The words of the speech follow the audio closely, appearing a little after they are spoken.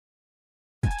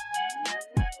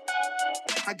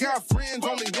I got friends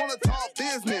only wanna talk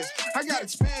business. I got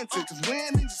expensive, cause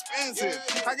winning's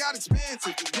expensive. I got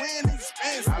expensive, cause winning's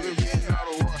expensive. I've been getting out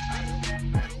of work,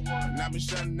 and I've been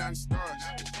shutting down stars.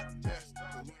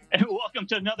 And welcome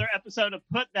to another episode of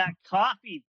Put That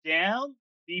Coffee Down,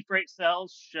 the Freight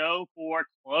Sales show for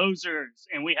closers.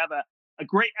 And we have a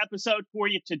great episode for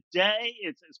you today.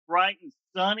 It's bright and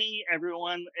sunny.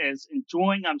 Everyone is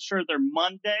enjoying, I'm sure, their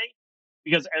Monday,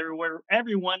 because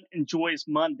everyone enjoys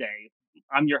Monday.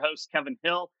 I'm your host, Kevin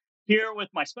Hill, here with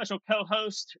my special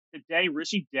co-host today,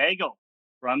 Rishi Daigle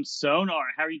from Sonar.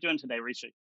 How are you doing today,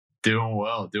 Rishi? Doing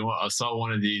well. I saw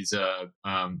one of these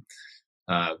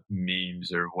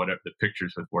memes or whatever, the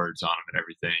pictures with words on them and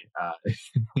everything.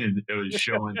 And it was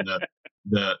showing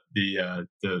the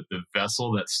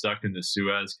vessel that's stuck in the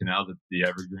Suez Canal, the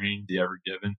Evergreen, the Ever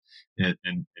Given, and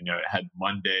you know, it had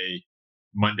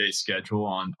Monday schedule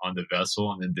on the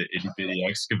vessel, and then the itty bitty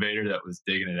excavator that was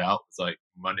digging it out was like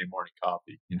Monday morning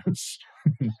coffee. You know,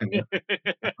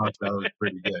 I thought that was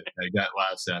pretty good. I got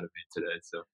laughs out of me today.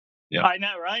 So yeah, I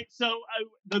know, right? So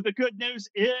the good news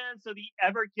is that the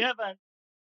Ever Given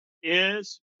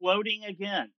is floating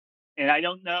again, and I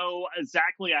don't know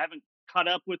exactly. I haven't caught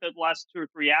up with it the last 2 or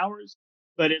 3 hours,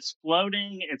 but it's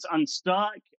floating. It's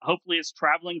unstuck. Hopefully, it's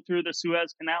traveling through the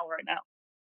Suez Canal right now.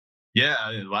 yeah.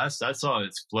 Last I saw,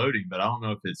 it's floating, but I don't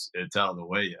know if it's out of the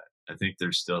way yet. I think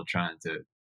they're still trying to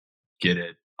get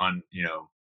it on. You know,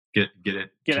 get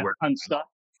it unstuck.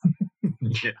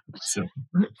 Yeah. So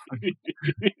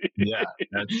yeah,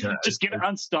 that's just get it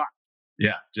unstuck.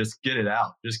 Yeah, just get it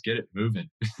out. Just get it moving.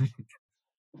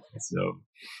 So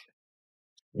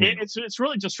it's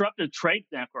really disrupted trade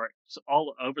networks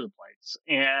all over the place,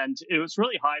 and it was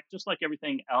really hyped, just like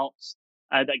everything else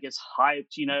that gets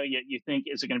hyped. You know, you think,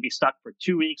 is it going to be stuck for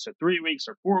 2 weeks or 3 weeks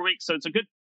or 4 weeks? So it's a good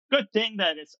thing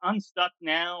that it's unstuck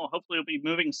now. Hopefully, it'll be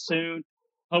moving soon.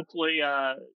 Hopefully,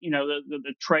 you know,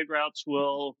 the trade routes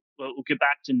will get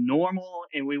back to normal,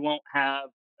 and we won't have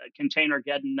container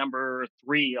getting number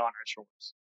 3 on our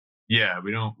shores. Yeah,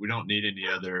 we don't need any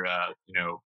other you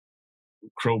know,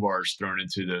 crowbars thrown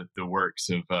into the works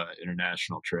of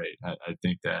international trade. I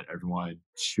think that everyone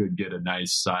should get a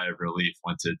nice sigh of relief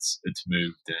once it's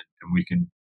moved, and we can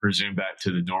resume back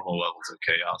to the normal levels of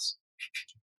chaos.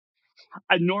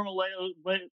 Normal levels.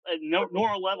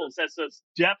 That's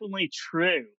definitely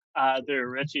true. There,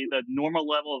 Richie. The normal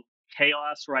level of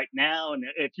chaos right now, and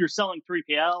if you're selling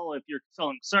 3PL, if you're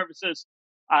selling services,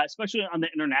 especially on the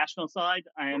international side,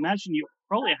 I imagine you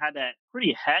probably had a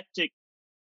pretty hectic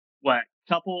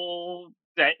couple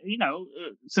that, you know,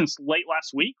 since late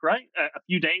last week, right? A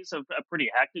few days of pretty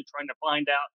hectic trying to find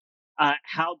out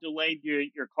how delayed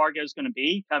your cargo is going to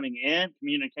be coming in,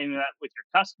 communicating that with your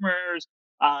customers,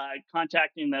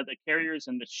 contacting the carriers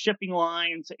and the shipping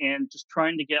lines, and just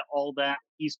trying to get all that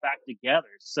pieced back together.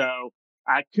 So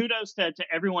kudos to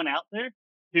everyone out there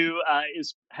who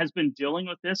has been dealing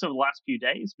with this over the last few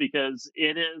days, because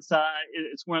it's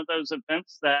one of those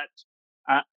events that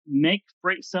make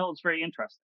freight sales very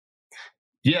interesting.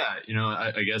 Yeah, you know,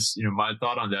 I guess, you know, my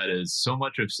thought on that is, so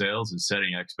much of sales is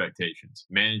setting expectations,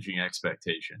 managing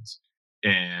expectations,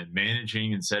 and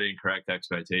managing and setting correct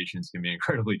expectations can be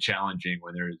incredibly challenging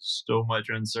when there is so much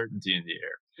uncertainty in the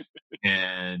air.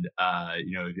 And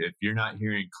you know, if you're not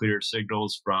hearing clear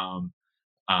signals from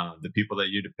the people that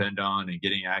you depend on and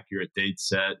getting accurate dates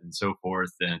set and so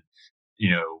forth, then, you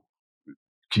know,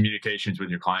 communications with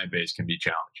your client base can be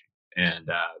challenging. And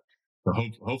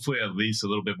hopefully at least a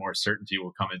little bit more certainty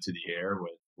will come into the air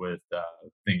with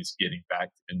things getting back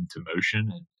into motion,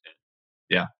 and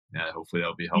yeah, hopefully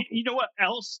that'll be helpful. You know what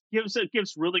else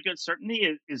gives really good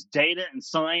certainty is data and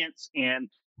science and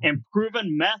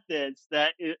proven methods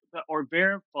that are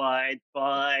verified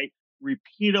by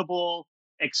repeatable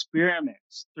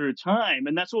experiments through time.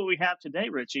 And that's what we have today,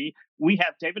 Richie. We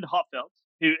have David Hoffelt,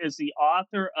 who is the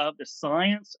author of The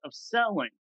Science of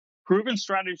Selling: Proven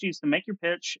Strategies to Make Your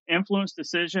Pitch, Influence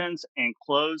Decisions, and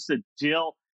Close the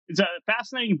Deal. It's a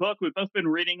fascinating book. We've both been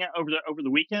reading it over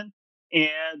the weekend,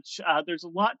 and there's a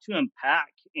lot to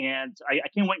unpack. And I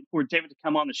can't wait for David to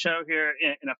come on the show here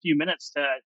in a few minutes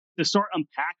to start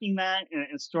unpacking that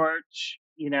and start,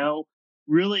 you know,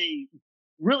 really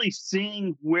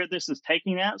seeing where this is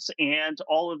taking us, and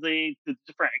all of the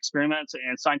different experiments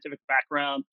and scientific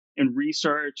background and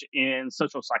research in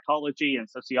social psychology and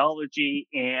sociology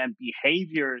and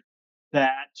behavior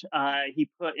that he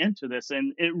put into this.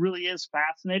 And it really is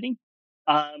fascinating.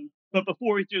 But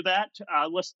before we do that,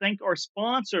 let's thank our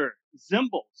sponsor,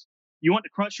 Zimbles. You want to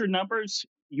crush your numbers?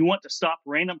 You want to stop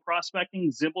random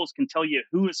prospecting? Zimbles can tell you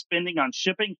who is spending on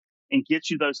shipping and get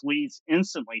you those leads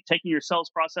instantly, taking your sales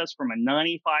process from a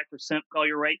 95%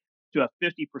 failure rate to a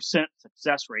 50%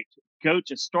 success rate. Go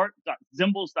to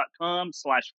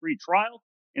start.zimbles.com/free trial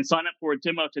and sign up for a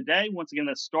demo today. Once again,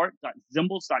 that's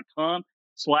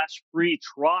start.zimbles.com/free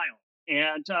trial.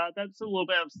 And that's a little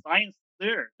bit of science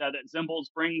there that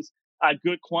Zimbles brings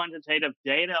good quantitative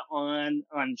data on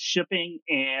shipping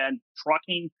and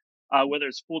trucking, whether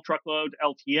it's full truckload,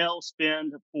 LTL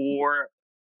spend for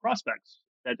prospects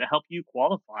to help you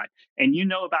qualify. And you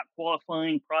know about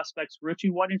qualifying prospects,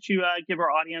 Richie. Why don't you give our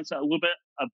audience a little bit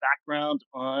of background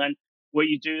on what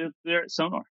you do there at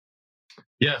Sonar?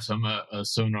 Yes, I'm a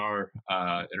Sonar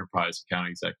enterprise account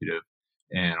executive,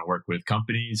 and I work with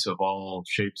companies of all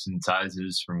shapes and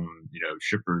sizes, from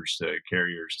shippers to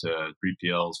carriers to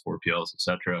 3PLs, 4PLs,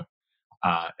 etc.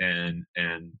 And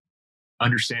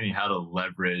understanding how to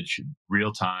leverage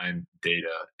real time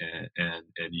data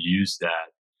and use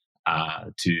that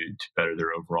to better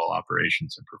their overall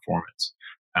operations and performance.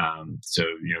 So,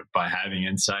 by having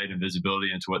insight and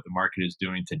visibility into what the market is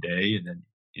doing today, and then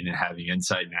having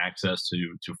insight and access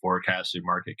to forecasted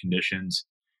market conditions,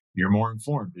 you're more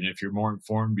informed. And if you're more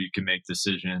informed, you can make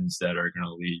decisions that are going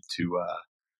to lead to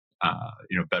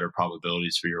better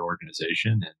probabilities for your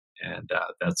organization, and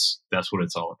that's what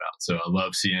it's all about. So I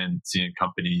love seeing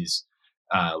companies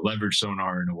leverage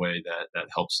Sonar in a way that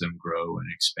helps them grow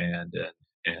and expand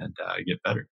and get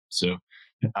better. So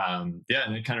and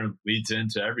it kind of leads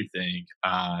into everything.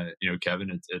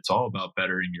 Kevin, it's all about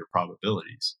bettering your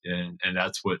probabilities, and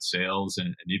that's what sales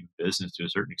and even business to a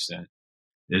certain extent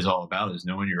is all about, is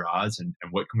knowing your odds and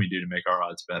what can we do to make our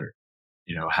odds better.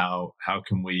 How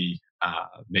can we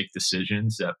make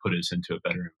decisions that put us into a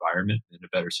better environment, in a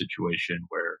better situation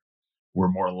where we're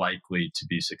more likely to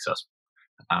be successful.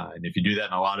 And if you do that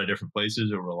in a lot of different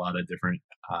places over a lot of different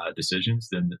decisions,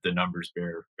 then the numbers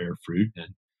bear fruit.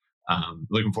 And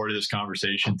looking forward to this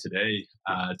conversation today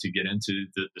to get into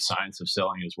the science of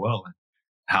selling as well, and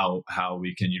how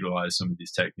we can utilize some of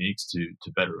these techniques to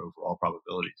better overall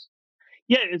probabilities.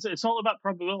 Yeah, it's all about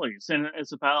probabilities, and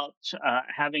it's about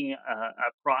having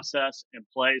a process in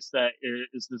place that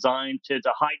is designed to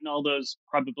heighten all those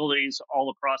probabilities all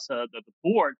across the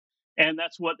board. And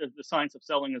that's what the science of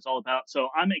selling is all about. So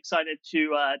I'm excited to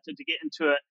get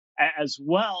into it as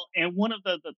well. And one of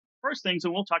the first things,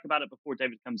 and we'll talk about it before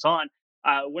David comes on,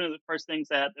 one of the first things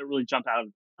that really jumped out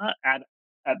at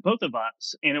both of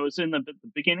us, and it was in the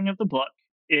beginning of the book,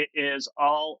 it is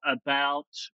all about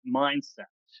mindset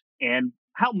and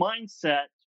how mindset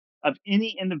of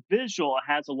any individual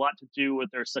has a lot to do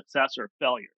with their success or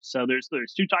failure. So there's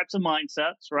two types of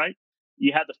mindsets, right?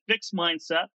 You have the fixed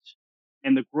mindset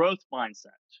and the growth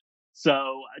mindset.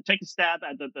 So take a stab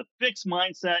at the fixed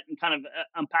mindset and kind of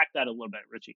unpack that a little bit,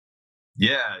 Richie.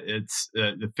 Yeah, it's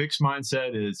the fixed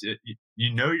mindset is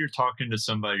you're talking to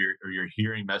somebody, or you're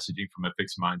hearing messaging from a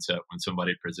fixed mindset when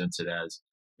somebody presents it as,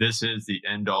 this is the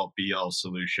end all be all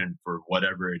solution for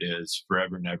whatever it is,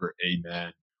 forever and ever,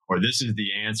 amen. Or this is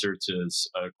the answer to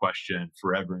a question,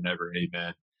 forever and ever,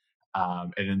 amen.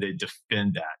 And then they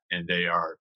defend that, and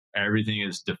everything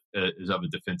is of a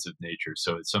defensive nature.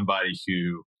 So it's somebody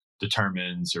who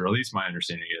determines, or at least my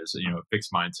understanding is, a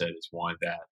fixed mindset is one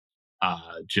that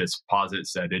just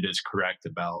posits that it is correct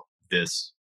about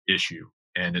this issue,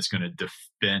 and it's going to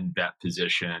defend that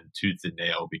position tooth and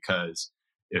nail, because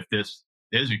if this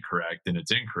isn't correct, then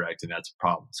it's incorrect, and that's a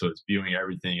problem. So it's viewing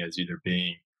everything as either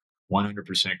being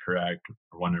 100% correct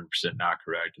or 100% not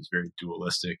correct. Is very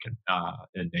dualistic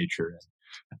in nature,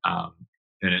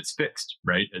 and it's fixed,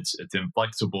 right? It's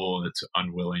inflexible, and it's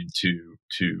unwilling to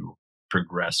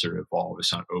progress or evolve.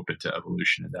 It's not open to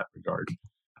evolution in that regard.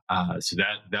 So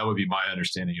that would be my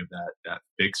understanding of that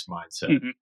fixed mindset.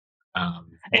 Mm-hmm.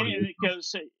 And it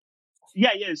goes,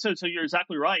 yeah. So you're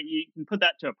exactly right. You can put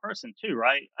that to a person too,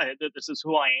 right? This is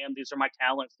who I am. These are my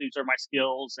talents. These are my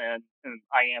skills, and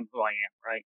I am who I am,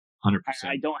 right? 100%.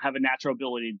 I don't have a natural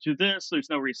ability to do this. There's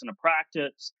no reason to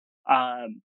practice.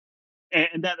 And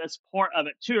that's part of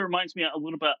it too. It reminds me a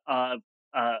little bit of,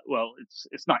 well,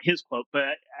 it's not his quote,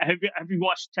 but have you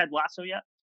watched Ted Lasso yet?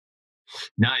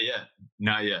 Not yet.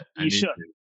 You should.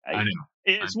 I know.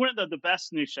 It's one of the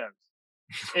best new shows.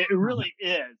 It really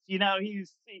is.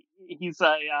 He's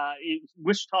a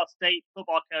Wichita State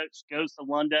football coach, goes to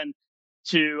London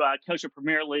to coach a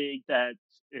Premier League that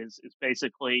is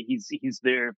basically he's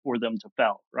there for them to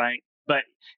fail, right? But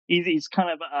he's kind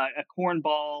of a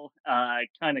cornball,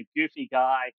 kind of goofy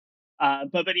guy.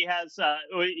 But he has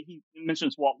he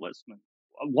mentions Walt Whitman,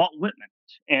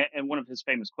 and one of his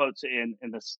famous quotes in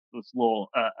this little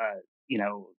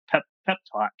pep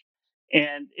talk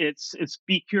And it's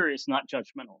be curious, not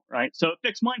judgmental, right? So a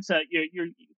fixed mindset,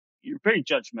 you're very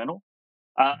judgmental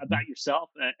Mhm. about yourself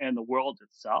and the world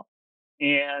itself.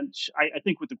 And I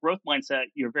think with the growth mindset,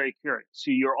 you're very curious.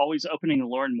 So you're always opening to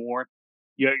learn more.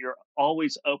 You're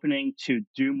always opening to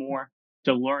do more,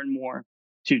 to learn more,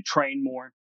 to train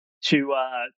more, to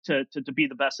be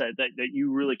the best that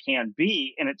you really can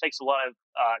be. And it takes a lot of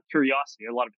curiosity,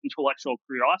 a lot of intellectual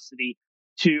curiosity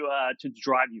to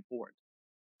drive you forward.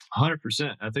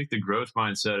 100%. I think the growth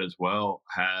mindset as well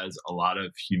has a lot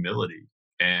of humility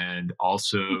and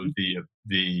also Hmm.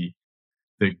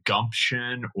 the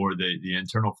gumption or the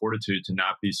internal fortitude to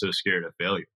not be so scared of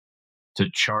failure, to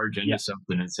charge into Yeah.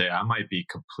 something and say, I might be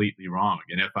completely wrong.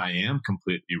 And if I am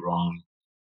completely wrong,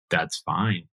 that's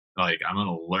fine. Like I'm going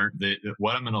to learn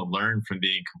what I'm going to learn from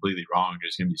being completely wrong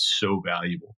is going to be so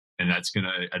valuable. And that's going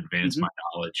to advance Hmm. my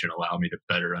knowledge and allow me to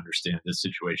better understand this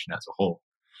situation as a whole.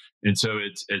 And so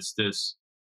it's this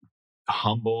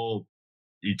humble,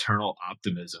 eternal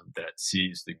optimism that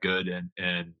sees the good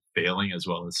and failing as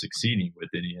well as succeeding with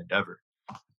any endeavor.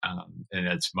 And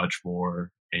it's much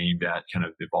more aimed at kind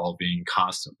of evolving,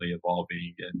 constantly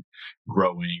evolving and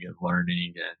growing and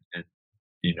learning and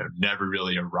never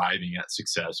really arriving at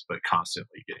success, but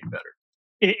constantly getting better.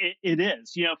 It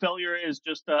is. Failure is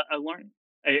just a learning.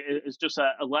 It's just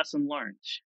a lesson learned.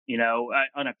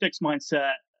 On a fixed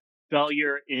mindset,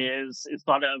 failure is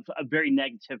thought of very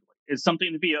negatively. It's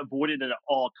something to be avoided at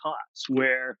all costs.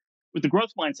 Where with the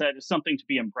growth mindset, it's something to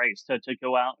be embraced. To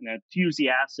go out and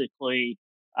enthusiastically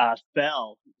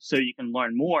fail so you can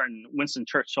learn more. And Winston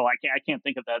Churchill, I can't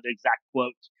think of the exact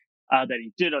quote that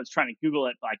he did. I was trying to Google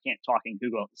it, but I can't talk and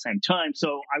Google at the same time,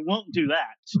 so I won't do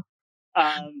that.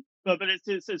 But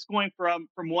it's going from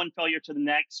one failure to the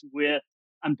next with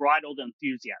unbridled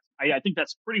enthusiasm. I think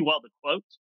that's pretty well the quote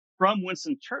from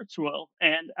Winston Churchill.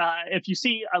 And if you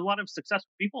see a lot of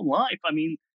successful people in life, I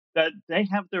mean, that they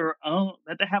have their own,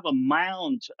 that they have a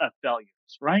mound of failures,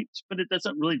 right? But it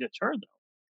doesn't really deter them.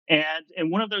 And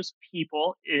one of those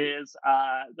people is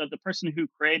the person who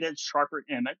created Sharper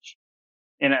Image.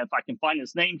 And if I can find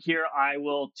his name here, I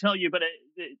will tell you. But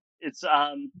it's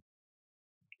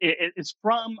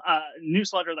from a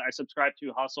newsletter that I subscribe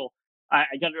to, Hustle. I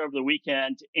got it over the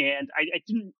weekend, and I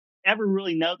didn't ever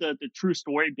really know the true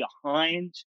story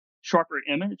behind Sharper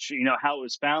Image. How it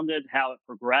was founded, how it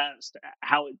progressed,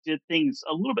 how it did things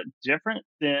a little bit different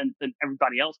than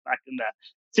everybody else back in the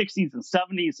 60s and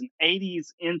 70s and 80s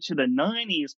into the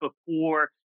 90s before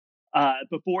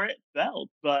it fell.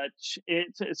 But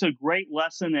it's a great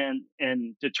lesson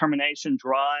in determination,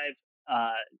 drive,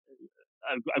 uh,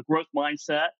 a growth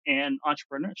mindset, and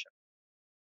entrepreneurship.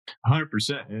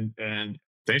 100%. And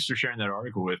thanks for sharing that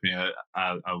article with me.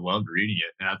 I loved reading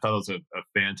it. And I thought it was a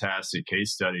fantastic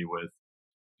case study with,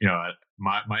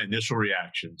 my initial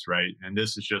reactions, right? And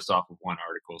this is just off of one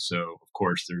article. So, of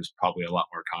course, there's probably a lot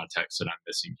more context that I'm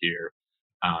missing here.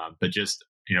 But just,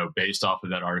 based off of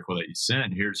that article that you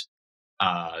sent, here's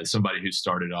somebody who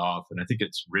started off, and I think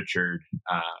it's Richard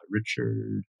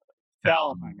Valheimer.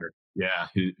 Thalheimer. Yeah,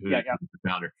 who's Yeah. the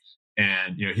founder.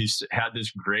 And he's had this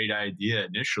great idea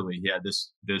initially. He had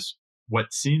this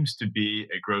what seems to be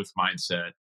a growth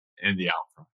mindset in the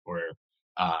outfront, where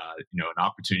an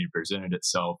opportunity presented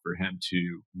itself for him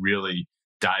to really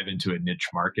dive into a niche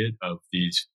market of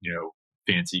these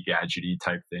fancy gadgety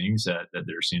type things that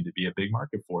there seemed to be a big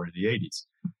market for in the 80s.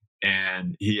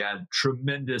 And he had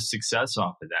tremendous success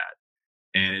off of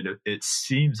that. And it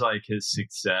seems like his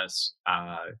success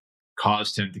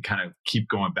caused him to kind of keep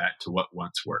going back to what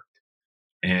once worked.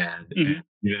 And Hmm.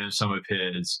 even in some of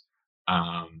his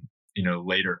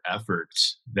later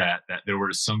efforts, that there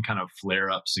were some kind of flare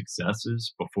up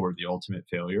successes before the ultimate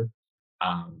failure.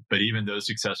 But even those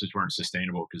successes weren't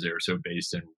sustainable because they were so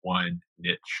based in one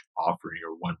niche offering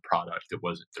or one product that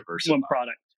wasn't One diversified.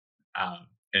 product.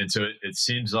 And so it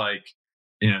seems like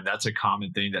that's a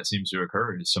common thing that seems to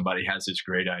occur is somebody has this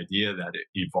great idea that it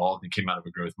evolved and came out of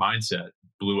a growth mindset,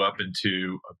 blew up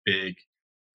into a big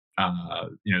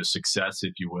success,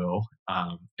 if you will.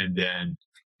 And then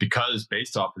because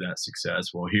based off of that success,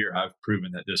 well, here I've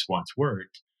proven that this once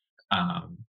worked.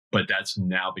 Um, but that's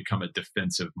now become a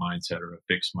defensive mindset or a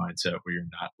fixed mindset where you're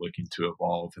not looking to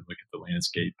evolve and look at the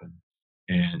landscape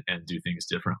and do things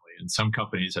differently. And some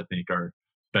companies I think are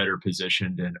better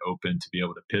positioned and open to be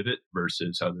able to pivot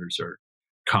versus others are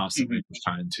constantly Hmm. just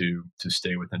trying to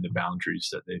stay within the boundaries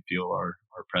that they feel are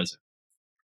present.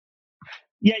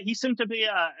 Yeah, he seemed to be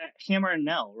a hammer and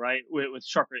nail, right? With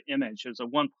Sharper Image, it was a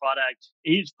one product.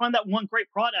 He's found that one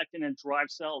great product and then drive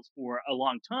sales for a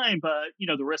long time. But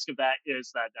the risk of that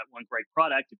is that one great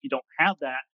product, if you don't have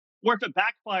that or if it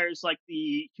backfires like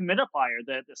the humidifier,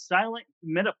 the silent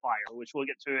humidifier, which we'll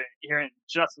get to here in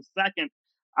just a second,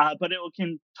 but it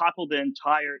can topple the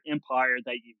entire empire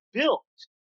that you built.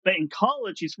 But in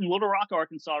college, he's from Little Rock,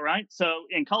 Arkansas, right? So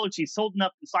in college, he sold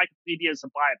enough encyclopedias to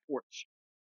buy a Porsche.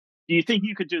 Do you think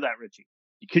you could do that, Richie?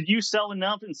 Could you sell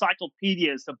enough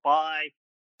encyclopedias to buy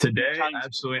today?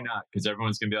 Absolutely not, because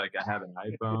everyone's gonna be like, I have an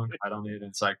iPhone, I don't need an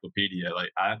encyclopedia.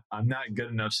 Like I'm not good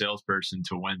enough salesperson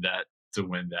to win that. It's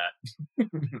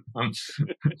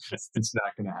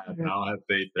not gonna happen. I don't have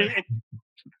faith there.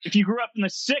 If you grew up in the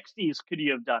 60s, could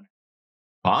you have done it?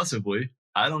 Possibly.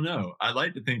 I don't know. I'd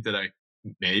like to think that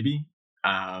maybe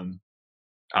I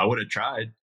would have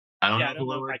tried. I don't know if it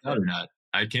would have worked out or not.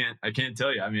 I can't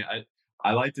tell you. I mean,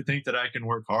 I like to think that I can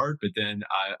work hard, but then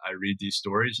I read these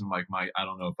stories and I'm like, I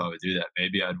don't know if I would do that.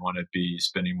 Maybe I'd want to be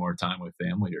spending more time with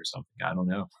family or something. I don't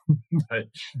know. But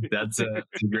that's a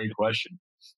great question.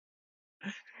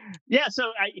 Yeah,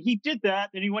 so he did that.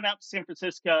 Then he went out to San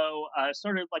Francisco,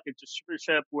 started like a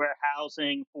distributorship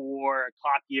warehousing for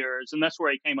copiers, and that's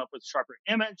where he came up with Sharper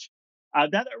Image.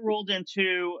 That rolled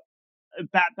into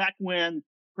back when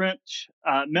print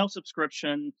mail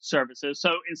subscription services.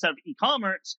 So instead of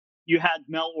e-commerce, you had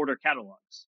mail order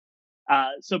catalogs.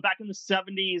 So back in the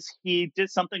 70s, he did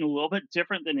something a little bit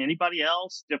different than anybody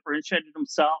else, differentiated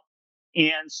himself,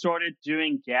 and started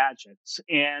doing gadgets.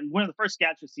 And one of the first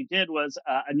gadgets he did was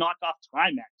a knockoff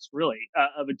Timex, really,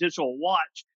 of a digital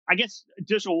watch. I guess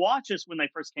digital watches, when they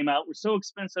first came out, were so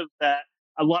expensive that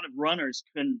a lot of runners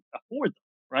couldn't afford them,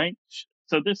 right?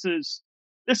 So this is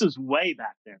way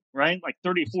back then, right? Like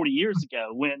 30 or 40 years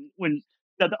ago, when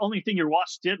the only thing your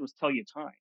watch did was tell you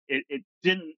time. It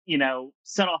didn't,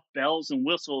 set off bells and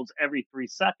whistles every 3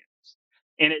 seconds.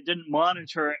 And it didn't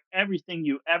monitor everything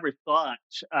you ever thought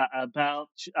about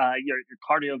your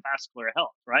cardiovascular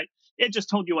health, right? It just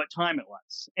told you what time it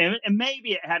was. And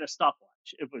maybe it had a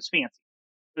stopwatch if it was fancy.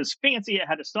 If it was fancy, it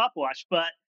had a stopwatch. But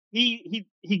he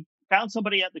found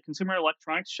somebody at the Consumer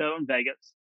Electronics Show in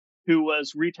Vegas who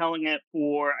was retailing it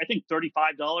for, I think,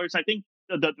 $35. I think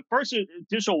the first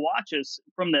digital watches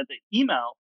from the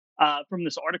email, from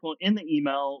this article in the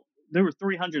email, they were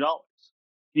 $300.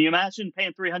 Can you imagine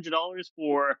paying $300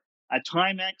 for a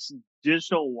Timex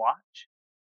digital watch?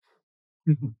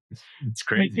 It's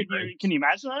crazy. Can you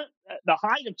imagine that? The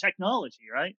height of technology,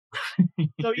 right?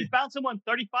 So he found someone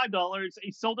 $35.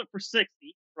 He sold it for $60,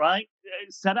 right?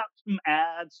 Set up some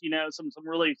ads, some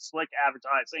really slick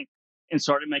advertising, and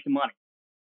started making money.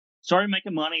 Started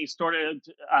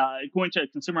going to a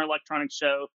Consumer Electronics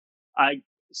Show,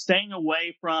 staying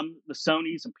away from the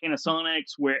Sonys and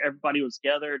Panasonics where everybody was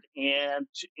gathered, and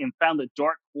found the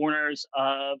dark corners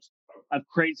of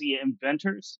crazy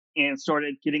inventors and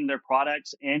started getting their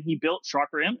products. And he built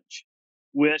Sharper Image,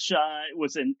 which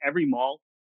was in every mall,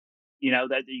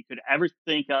 that you could ever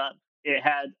think of. It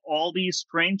had all these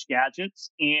strange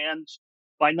gadgets. And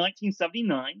by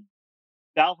 1979,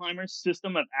 Valheimer's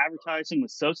system of advertising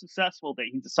was so successful that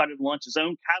he decided to launch his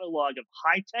own catalog of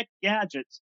high-tech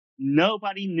gadgets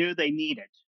nobody knew they needed,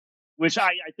 which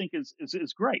I think is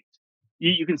great.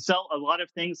 You can sell a lot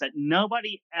of things that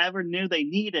nobody ever knew they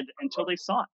needed until they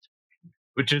saw it.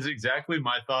 Which is exactly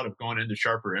my thought of going into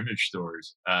Sharper Image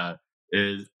stores.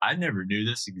 Is I never knew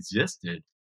this existed,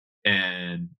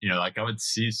 and like I would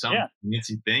see some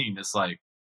fancy thing that's like,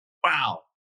 wow,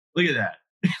 look at that.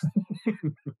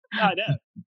 I know.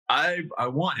 I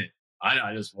want it.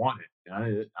 I just want it.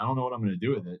 I don't know what I'm going to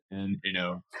do with it, and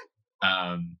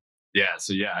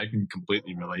I can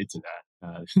completely relate to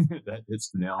that. That hits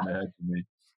the nail on the head for me.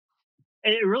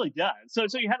 It really does. So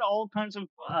you had all kinds of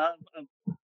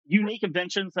unique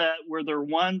inventions that were their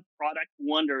one product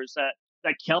wonders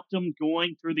that kept them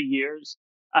going through the years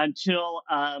until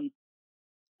the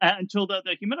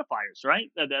humidifiers,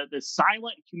 right? The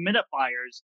silent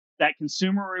humidifiers that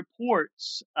Consumer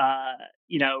Reports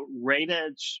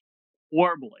rated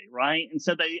horribly, right? And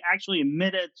so they actually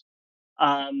emitted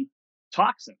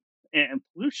toxins and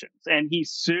pollutions. And he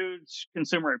sued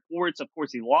Consumer Reports. Of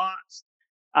course, he lost.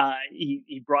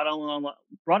 He brought along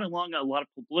a lot of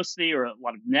publicity, or a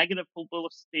lot of negative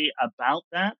publicity about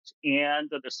that, and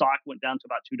the stock went down to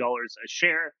about $2 a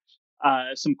share.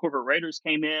 Some corporate raiders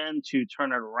came in to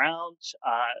turn it around.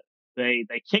 They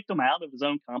kicked him out of his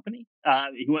own company.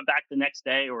 He went back the next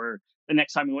day, or the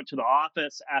next time he went to the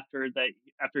office after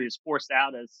he was forced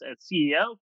out as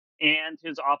CEO, and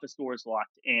his office doors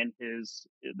locked, and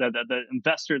the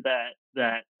investor that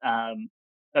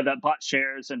bought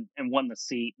shares and won the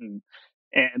seat and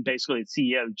basically the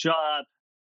CEO job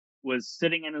was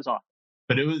sitting in his office.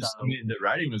 But it was, the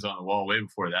writing was on the wall way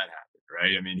before that happened,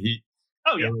 right? I mean,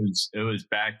 Oh yeah. It was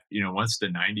back, once the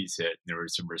 90s hit, there were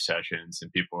some recessions,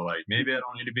 and people were like, maybe I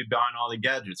don't need to be buying all the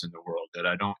gadgets in the world that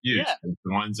I don't use. Yeah. 'Cause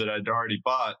the ones that I'd already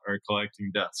bought are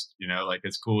collecting dust, like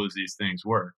as cool as these things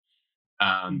were.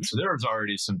 Hmm. So there was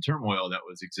already some turmoil that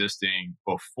was existing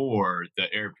before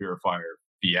the air purifier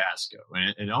fiasco.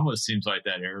 And it almost seems like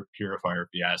that air purifier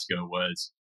fiasco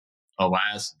was a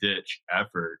last ditch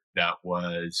effort that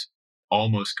was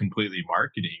almost completely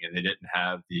marketing, and they didn't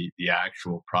have the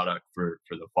actual product for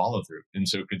the follow through. And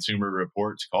so Consumer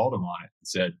Reports called them on it and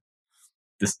said,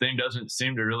 this thing doesn't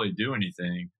seem to really do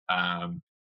anything.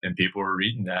 And people were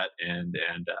reading that, and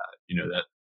that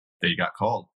they got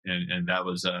called, and that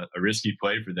was a risky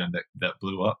play for them that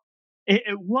blew up.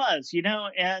 It was,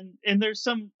 and there's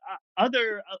some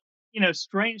other,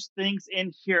 strange things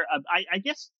in here. I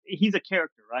guess he's a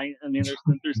character, right? I mean,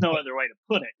 there's no other way to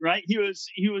put it, right? He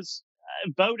was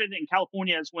voted in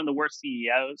California as one of the worst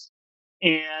CEOs,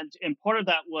 and part of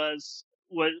that was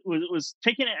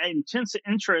taking an intense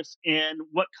interest in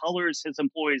what colors his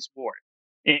employees wore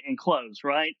in clothes,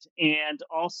 right? And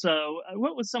also,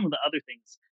 what was some of the other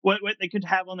things? What they could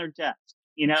have on their desk,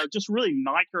 just really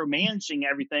micromanaging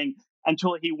everything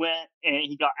until he went and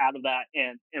he got out of that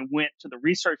and went to the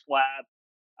research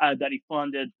lab that he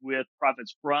funded with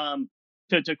profits from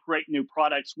to create new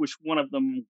products, which one of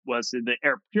them was the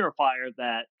air purifier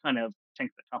that kind of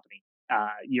tanked the company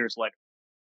years later.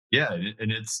 Yeah,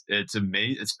 and it's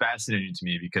amazing. It's fascinating to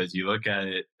me because you look at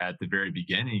it at the very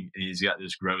beginning, and he's got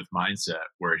this growth mindset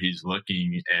where he's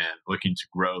looking to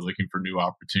grow, looking for new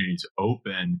opportunities,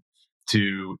 open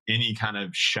to any kind of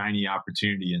shiny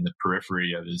opportunity in the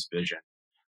periphery of his vision.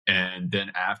 And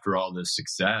then after all this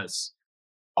success,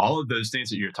 all of those things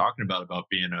that you're talking about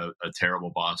being a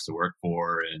terrible boss to work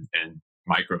for, and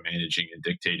micromanaging and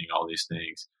dictating all these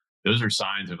things, those are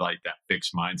signs of like that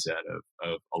fixed mindset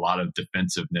of a lot of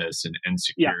defensiveness and Yeah,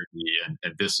 insecurity,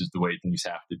 and this is the way things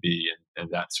have to be,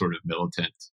 and that sort of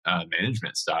militant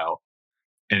management style.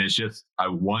 And it's just, I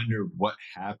wonder what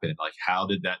happened, like how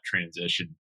did that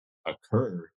transition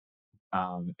occur?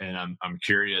 And I'm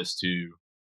curious to,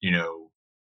 you know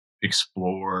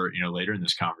explore, later in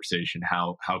this conversation,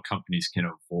 how companies can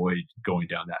avoid going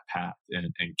down that path,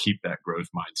 and keep that growth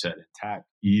mindset intact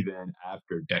even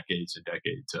after decades and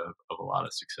decades of a lot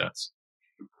of success.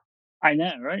 I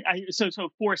know, right? So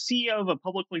for a CEO of a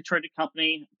publicly traded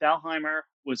company, Dahlheimer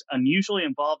was unusually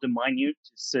involved in minute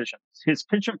decisions. His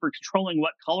penchant for controlling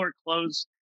what color clothes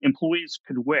employees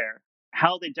could wear,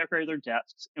 how they decorated their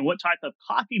desks, and what type of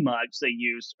coffee mugs they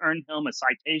used earned him a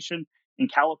citation in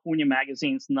California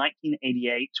Magazine's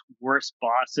 1988 Worst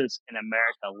Bosses in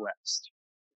America list.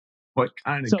 What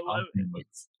kind of So,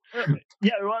 compliments?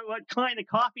 yeah, what kind of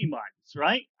coffee mugs,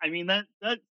 right? I mean, that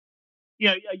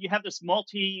you have this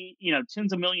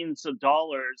tens of millions of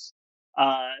dollars,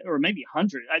 or maybe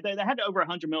hundred. They had over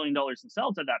 $100 million in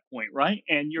sales at that point, right?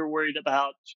 And you're worried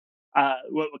about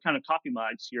what kind of coffee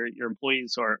mugs your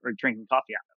employees are drinking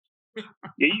coffee out of.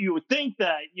 You would think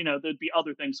that there'd be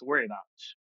other things to worry about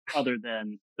other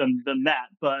than that,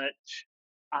 but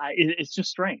it's just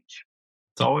strange.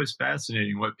 It's always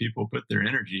fascinating what people put their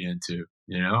energy into,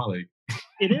 like.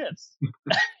 It is.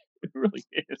 It really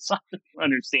is. I don't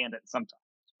understand it sometimes,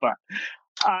 but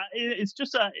it's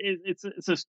just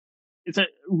it's a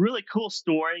really cool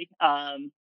story.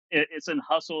 It's in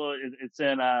Hustle. It's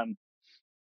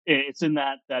in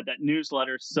that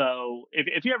newsletter. So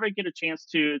if you ever get a chance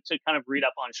to kind of read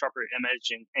up on Sharper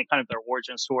Image and kind of their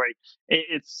origin story,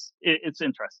 it's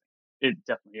interesting. It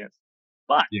definitely is.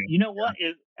 But Yeah. you know what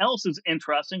else is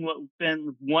interesting? What we've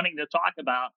been wanting to talk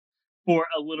about for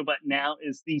a little bit now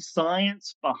is the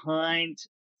science behind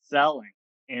selling,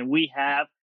 and we have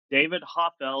David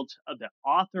Hoffeld, the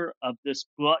author of this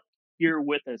book, here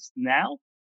with us now.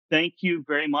 Thank you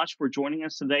very much for joining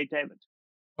us today, David.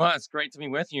 Well, it's great to be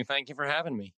with you. Thank you for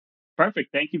having me.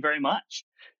 Perfect. Thank you very much.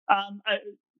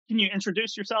 Can you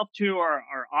introduce yourself to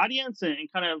our audience and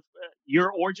kind of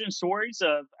your origin stories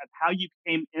of how you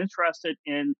became interested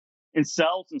in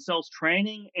sales and sales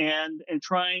training and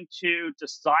trying to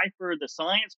decipher the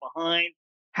science behind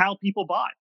how people buy?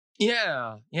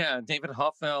 Yeah. David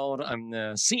Huffeld. I'm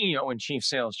the CEO and chief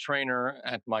sales trainer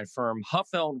at my firm,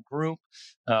 Huffeld Group.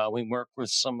 We work with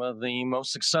some of the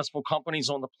most successful companies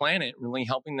on the planet, really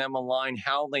helping them align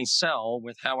how they sell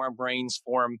with how our brains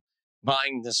form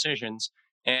buying decisions.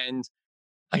 And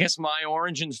I guess my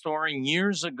origin story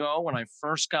years ago, when I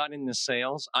first got into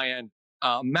sales, I had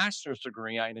a master's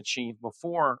degree I had achieved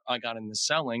before I got into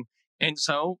selling. And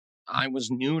so I was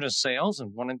new to sales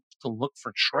and wanted to look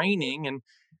for training. And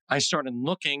I started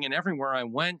looking, and everywhere I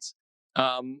went,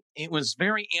 it was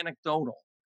very anecdotal.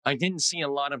 I didn't see a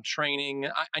lot of training.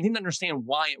 I didn't understand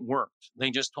why it worked. They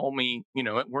just told me,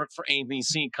 it worked for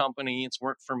ABC company. It's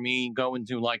worked for me. Go and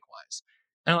do likewise.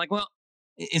 And I'm like, well,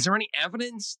 is there any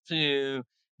evidence to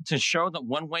show that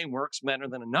one way works better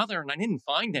than another? And I didn't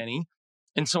find any.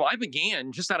 And so I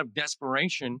began just out of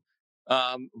desperation,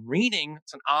 reading.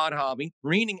 It's an odd hobby,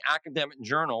 reading academic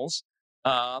journals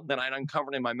that I'd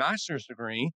uncovered in my master's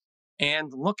degree,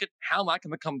 and look at how I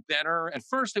can become better. At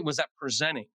first, it was at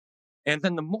presenting. And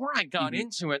then the more I got Mhm.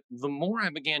 into it, the more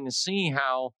I began to see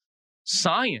how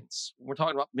science, we're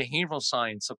talking about behavioral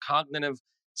science, so cognitive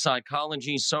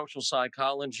psychology, social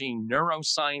psychology,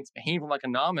 neuroscience, behavioral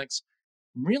economics,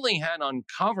 really had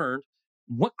uncovered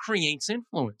what creates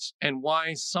influence and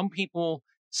why some people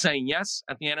say yes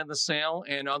at the end of the sale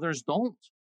and others don't.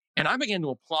 And I began to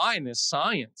apply this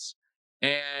science,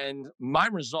 and my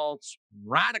results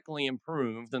radically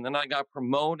improved. And then I got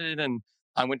promoted, and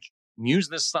I went use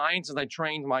this science as I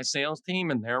trained my sales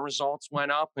team, and their results went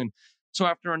up. And so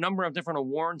after a number of different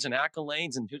awards and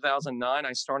accolades in 2009,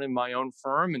 I started my own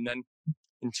firm. And then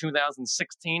in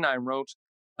 2016, I wrote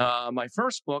my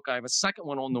first book. I have a second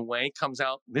one on the way, comes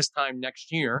out this time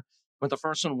next year. But the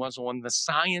first one was on the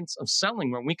science of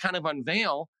selling, where we kind of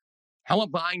unveil how a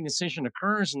buying decision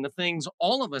occurs and the things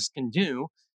all of us can do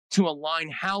to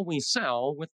align how we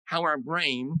sell with how our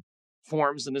brain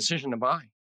forms the decision to buy.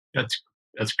 That's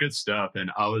that's good stuff.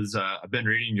 And I've been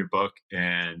reading your book,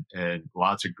 and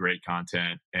lots of great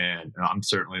content, and I'm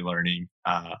certainly learning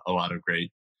a lot of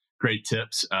great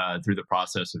tips through the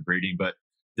process of reading. But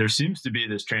there seems to be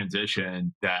this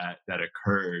transition that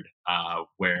occurred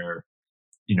where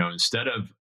instead of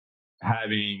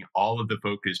having all of the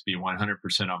focus be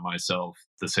 100% on myself,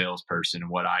 the salesperson,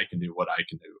 and what I can do,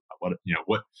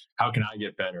 how can I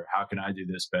get better? How can I do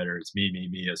this better? It's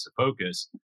me as the focus.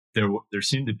 There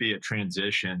seemed to be a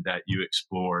transition that you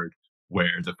explored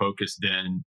where the focus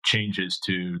then changes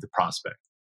to the prospect,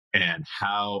 and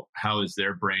how is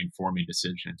their brain forming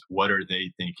decisions? What are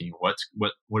they thinking?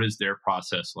 What is their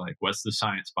process like? What's the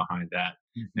science behind that?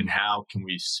 Mhm. And how can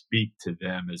we speak to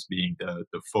them as being the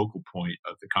focal point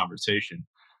of the conversation?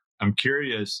 I'm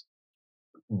curious,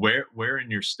 where in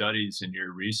your studies and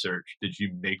your research did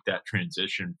you make that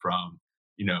transition from,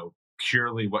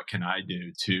 purely what can I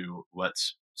do, to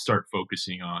let's start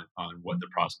focusing on what the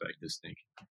prospect is thinking?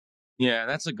 Yeah,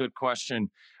 that's a good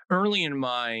question. Early in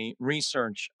my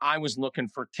research, I was looking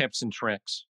for tips and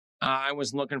tricks. I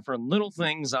was looking for little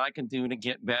things I could do to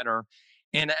get better.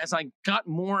 And as I got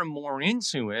more and more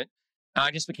into it,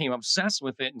 I just became obsessed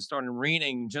with it and started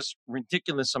reading just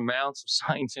ridiculous amounts of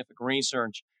scientific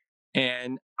research.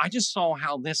 And I just saw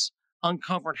how this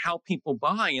uncovered how people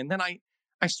buy. And then I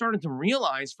started to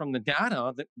realize from the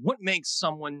data that what makes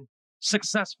someone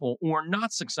successful or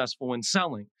not successful in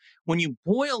selling, when you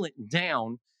boil it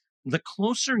down, the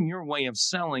closer your way of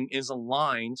selling is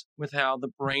aligned with how the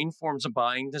brain forms a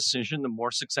buying decision, the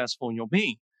more successful you'll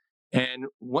be. And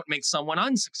what makes someone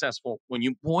unsuccessful, when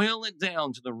you boil it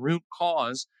down to the root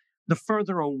cause, the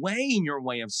further away your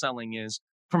way of selling is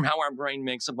from how our brain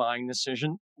makes a buying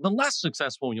decision, the less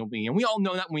successful you'll be. And we all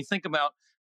know that when we think about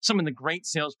some of the great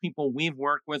salespeople we've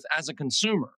worked with as a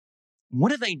consumer.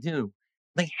 What do?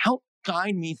 They help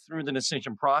guide me through the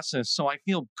decision process so I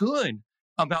feel good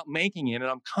about making it and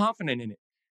I'm confident in it.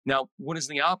 Now, what is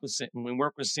the opposite? When we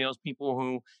work with salespeople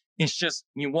who it's just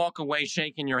you walk away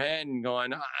shaking your head and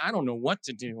going, I don't know what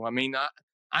to do.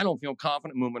 I don't feel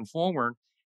confident moving forward.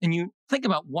 And you think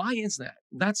about why is that?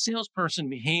 That salesperson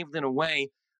behaved in a way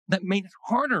that made it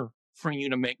harder for you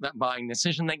to make that buying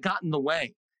decision. They got in the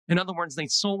way. In other words, they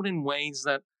sold in ways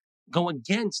that go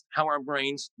against how our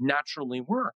brains naturally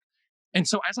work. And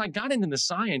so as I got into the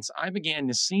science, I began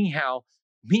to see how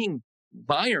being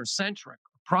buyer centric,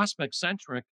 prospect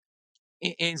centric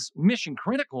is mission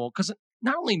critical because it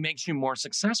not only makes you more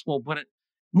successful, but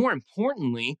more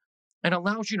importantly, it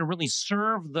allows you to really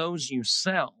serve those you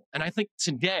sell. And I think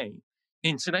today,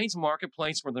 in today's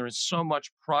marketplace where there is so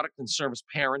much product and service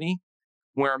parity,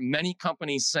 where many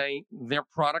companies say their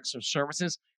products or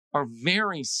services are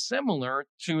very similar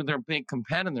to their big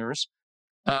competitors,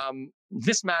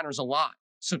 this matters a lot.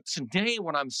 So today,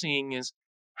 what I'm seeing is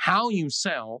how you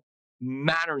sell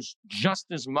matters just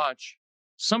as much,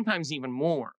 sometimes even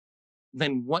more,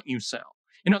 than what you sell.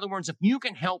 In other words, if you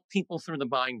can help people through the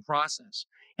buying process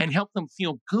and help them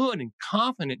feel good and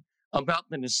confident about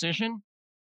the decision,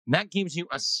 that gives you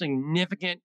a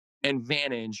significant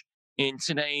advantage in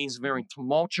today's very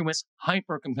tumultuous,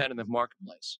 hyper competitive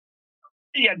marketplace.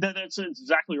 Yeah, that's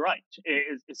exactly right.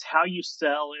 It's how you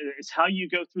sell. It's how you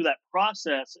go through that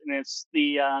process, and it's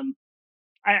the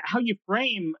how you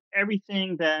frame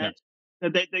everything Yeah. that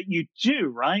that you do,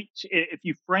 right? If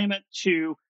you frame it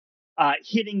to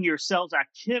hitting your sales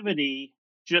activity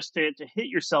just to hit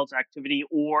your sales activity,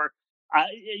 or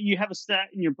you have a stat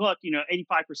in your book,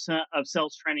 85% of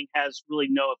sales training has really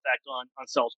no effect on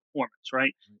sales performance,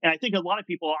 right? And I think a lot of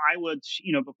people, I would,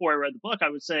 before I read the book, I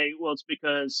would say, well, it's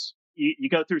because you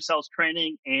go through sales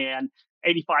training and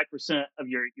 85% of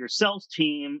your sales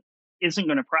team isn't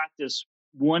going to practice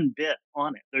one bit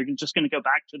on it. They're just going to go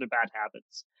back to their bad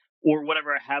habits or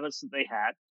whatever habits that they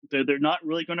had. They're not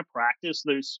really going to practice.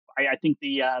 I think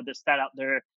the stat out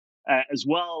there as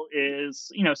well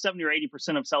is 70 or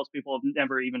 80% of salespeople have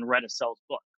never even read a sales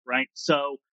book, right?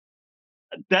 So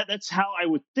that's how I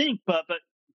would think. But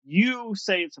you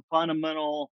say it's a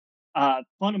fundamental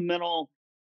problem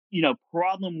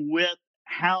with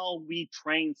how we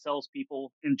train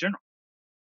salespeople in general.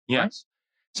 Yes. Right?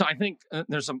 So I think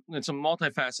it's a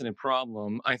multifaceted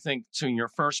problem. I think to your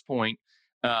first point,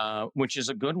 which is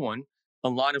a good one, a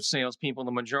lot of salespeople,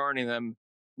 the majority of them,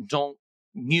 don't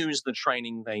use the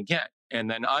training they get. And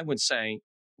then I would say,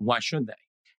 why should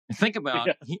they? Think about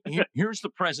here's the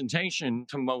presentation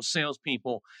to most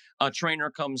salespeople. A trainer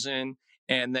comes in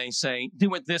and they say,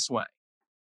 do it this way.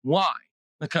 Why?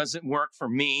 Because it worked for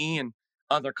me and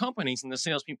other companies. And the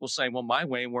salespeople say, well, my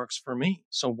way works for me.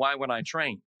 So why would I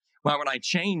train? Why would I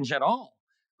change at all?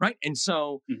 Right. And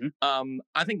so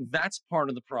I think that's part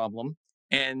of the problem,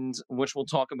 and which we'll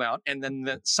talk about. And then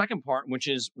the second part, which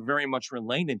is very much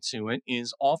related to it,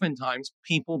 is oftentimes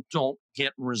people don't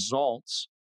get results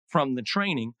from the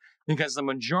training because the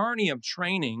majority of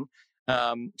training,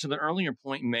 to the earlier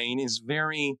point made, is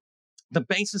the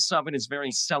basis of it is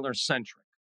very seller centric.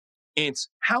 It's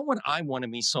how would I want to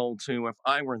be sold to if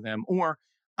I were them? Or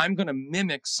I'm going to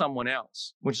mimic someone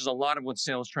else, which is a lot of what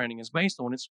sales training is based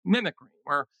on. It's mimicry,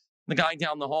 where the guy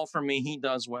down the hall from me, he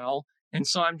does well. And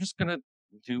so I'm just going to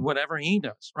do whatever he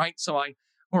does, right?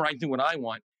 Or I do what I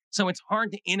want. So it's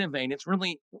hard to innovate. It's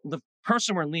really the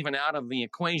person we're leaving out of the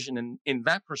equation. And in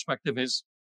that perspective is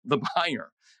the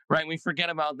buyer, right? We forget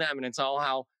about them and it's all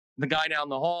how the guy down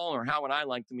the hall or how would I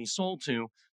like to be sold to.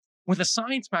 With a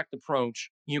science-backed approach,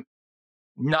 you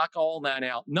knock all that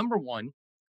out. Number one,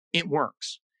 it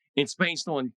works. It's based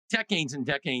on decades and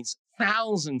decades,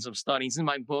 thousands of studies. In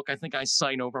my book, I think I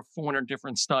cite over 400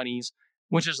 different studies,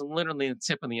 which is literally the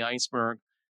tip of the iceberg.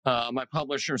 My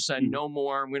publisher said, no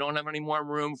more. We don't have any more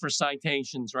room for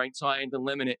citations, right? So I had to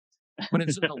limit it. But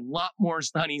it's a lot more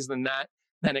studies than that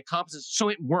encompasses. So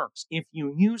it works. If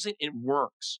you use it, it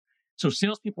works. So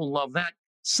salespeople love that.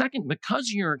 Second,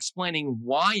 because you're explaining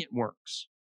why it works,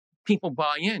 people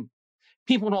buy in.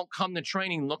 People don't come to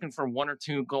training looking for one or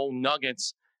two gold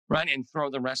nuggets, right, and throw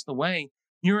the rest away.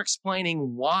 You're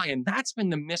explaining why. And that's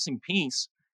been the missing piece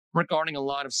regarding a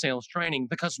lot of sales training,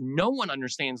 because no one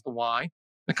understands the why,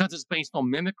 because it's based on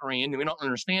mimicry and we don't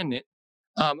understand it.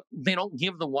 They don't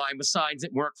give the why besides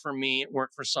it worked for me, it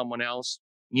worked for someone else,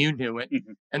 you do it.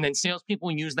 And then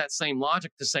salespeople use that same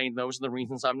logic to say, those are the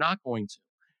reasons I'm not going to.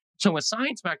 So a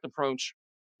science-backed approach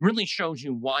really shows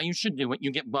you why you should do it.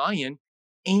 You get buy-in,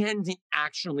 and it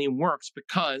actually works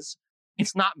because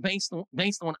it's not based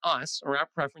on us or our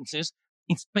preferences.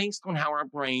 It's based on how our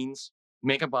brains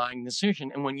make a buying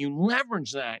decision. And when you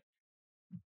leverage that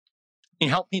and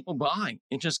help people buy,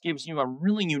 it just gives you a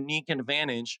really unique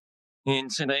advantage in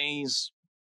today's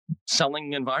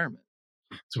selling environment.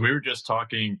 So we were just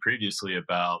talking previously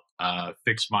about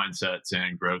fixed mindsets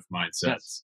and growth mindsets.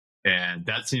 Yes. And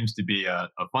that seems to be a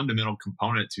fundamental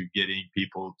component to getting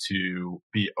people to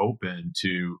be open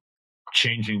to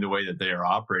changing the way that they are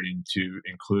operating to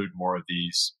include more of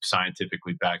these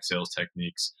scientifically backed sales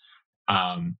techniques.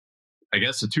 I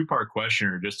guess a two-part question,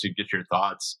 or just to get your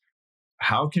thoughts.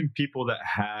 How can people that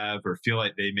have or feel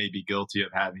like they may be guilty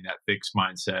of having that fixed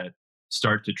mindset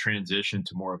start to transition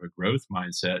to more of a growth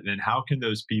mindset? And then how can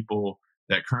those people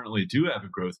that currently do have a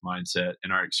growth mindset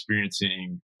and are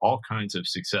experiencing all kinds of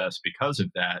success because of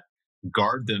that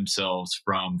guard themselves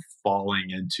from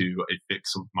falling into a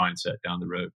fixed mindset down the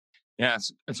road? Yeah,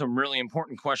 it's a really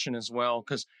important question as well,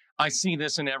 because I see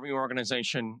this in every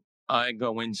organization I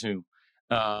go into.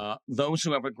 Those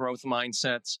who have a growth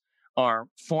mindset are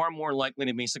far more likely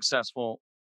to be successful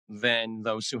than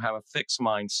those who have a fixed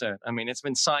mindset. I mean, it's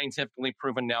been scientifically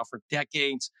proven now for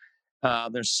decades.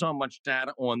 There's so much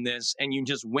data on this, and you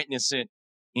just witness it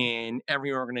in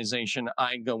every organization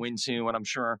I go into, and I'm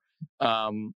sure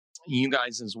you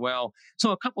guys as well.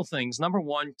 So a couple things. Number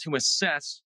one, to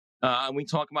assess, and we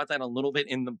talk about that a little bit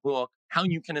in the book, how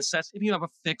you can assess if you have a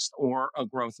fixed or a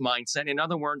growth mindset. In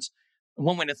other words,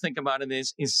 one way to think about it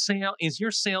is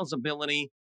your sales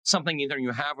ability something either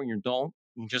you have or you don't,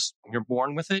 you're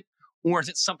born with it, Or is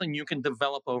it something you can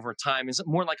develop over time? Is it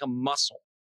more like a muscle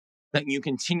that you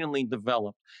continually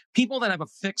develop? People that have a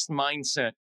fixed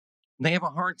mindset, they have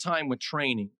a hard time with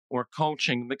training or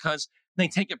coaching because they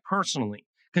take it personally,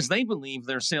 because they believe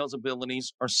their sales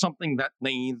abilities are something that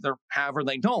they either have or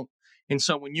they don't. And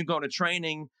so when you go to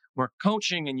training or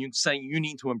coaching and you say you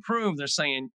need to improve, they're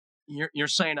saying, you're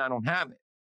saying I don't have it.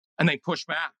 And they push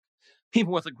back.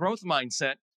 People with a growth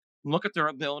mindset look at their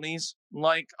abilities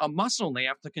like a muscle they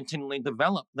have to continually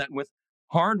develop, that with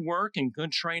hard work and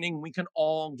good training, we can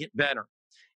all get better.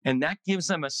 And that gives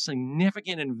them a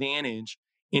significant advantage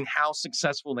in how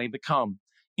successful they become.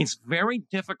 It's very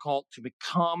difficult to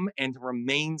become and to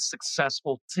remain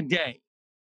successful today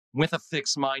with a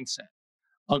fixed mindset.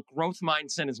 A growth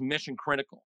mindset is mission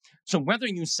critical. So whether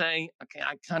you say, okay,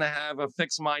 I kind of have a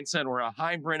fixed mindset or a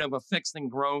hybrid of a fixed and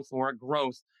growth or a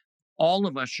growth, all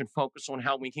of us should focus on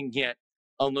how we can get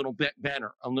a little bit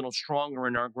better, a little stronger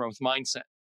in our growth mindset.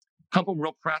 A couple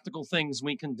real practical things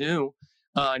we can do.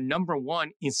 Number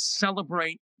one is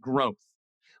celebrate growth.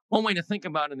 One way to think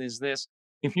about it is this: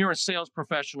 if you're a sales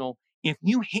professional, if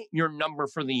you hit your number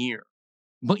for the year,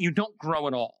 but you don't grow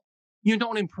at all, you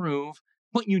don't improve,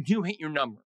 but you do hit your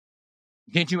number,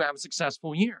 did you have a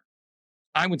successful year?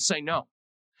 I would say no.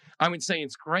 I would say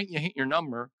it's great you hit your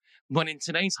number, but in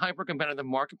today's hyper-competitive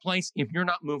marketplace, if you're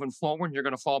not moving forward, you're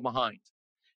going to fall behind.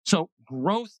 So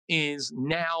growth is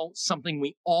now something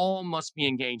we all must be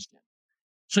engaged in.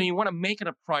 So you want to make it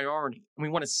a priority, and we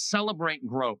want to celebrate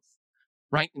growth,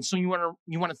 right? And so you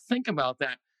want to think about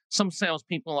that. Some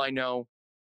salespeople I know,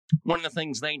 one of the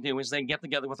things they do is they get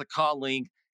together with a colleague,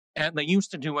 and they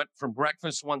used to do it for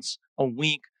breakfast once a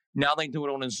week. Now they do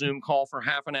it on a Zoom call for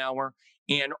half an hour.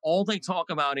 And all they talk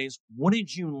about is, what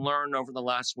did you learn over the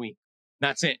last week?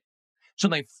 That's it. So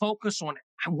they focus on,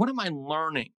 what am I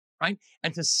learning, right?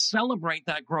 And to celebrate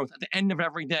that growth at the end of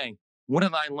every day. What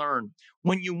did I learn?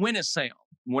 When you win a sale,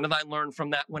 what did I learn from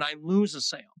that? When I lose a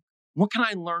sale, what can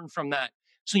I learn from that?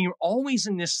 So you're always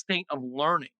in this state of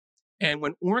learning. And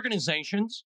when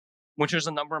organizations, which there's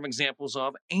a number of examples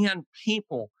of, and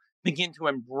people begin to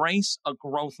embrace a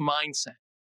growth mindset,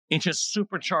 it just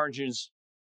supercharges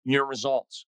your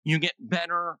results. You get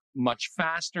better much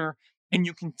faster, and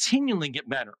you continually get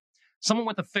better. Someone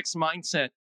with a fixed mindset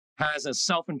has a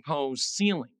self-imposed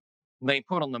ceiling they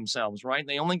put on themselves, right?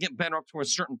 They only get better up to a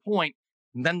certain point,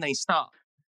 then they stop.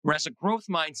 Whereas a growth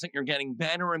mindset, you're getting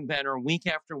better and better week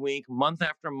after week, month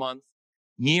after month,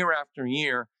 year after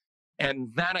year. And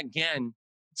that, again,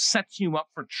 sets you up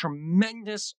for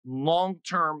tremendous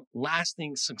long-term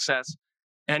lasting success.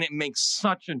 And it makes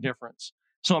such a difference.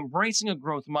 So embracing a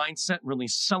growth mindset, really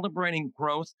celebrating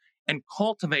growth and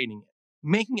cultivating it,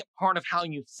 making it part of how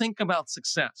you think about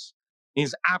success,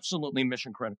 is absolutely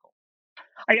mission critical.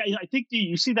 I think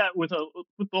you see that with a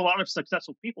lot of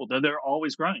successful people. They're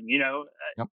always growing.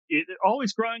 Yep. They're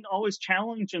always growing, always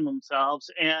challenging themselves.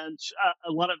 And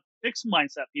a lot of fixed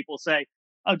mindset people say,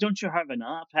 "Oh, don't you have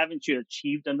enough? Haven't you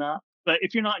achieved enough?" But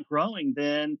if you're not growing,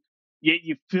 then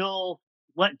you feel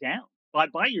let down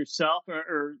by yourself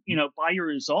or by your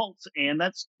results. And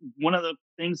that's one of the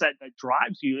things that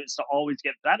drives you, is to always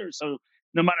get better. So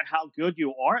no matter how good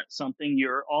you are at something,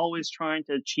 you're always trying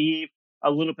to achieve a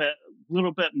little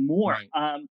bit more.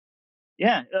 Right.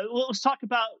 Well, let's talk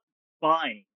about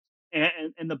buying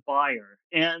and the buyer.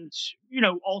 And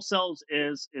all sales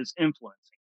is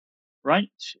influencing, right?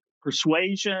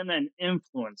 Persuasion and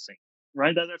influencing,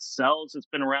 right? That's sales. It's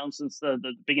been around since the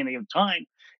beginning of time,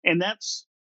 and that's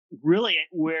really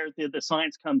where the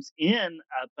science comes in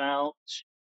about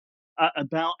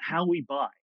how we buy.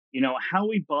 How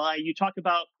we buy. You talk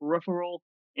about peripheral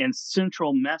and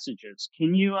central messages.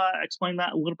 Can you explain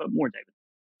that a little bit more, David?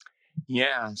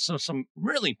 Yeah. So some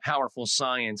really powerful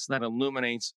science that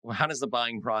illuminates, well, how does the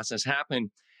buying process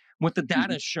happen? What the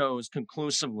data shows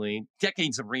conclusively,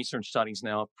 decades of research studies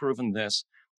now have proven this,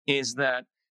 is that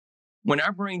when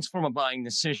our brains form a buying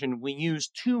decision, we use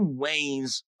two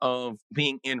ways of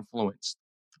being influenced.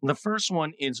 The first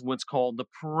one is what's called the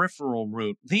peripheral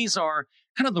route. These are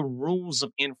kind of the rules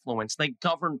of influence. They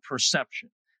govern perception,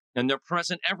 and they're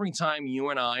present every time you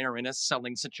and I are in a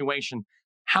selling situation.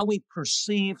 How we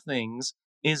perceive things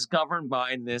is governed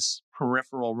by this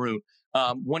peripheral route.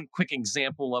 One quick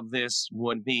example of this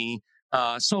would be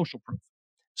social proof.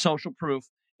 Social proof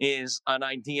is an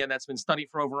idea that's been studied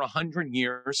for over 100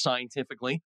 years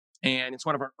scientifically, and it's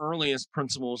one of our earliest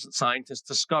principles that scientists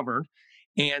discovered.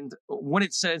 And what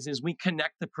it says is we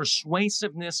connect the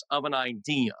persuasiveness of an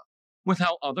idea with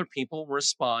how other people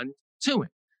respond to it.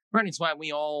 Right? It's why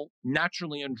we all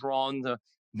naturally are drawn to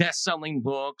best-selling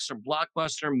books or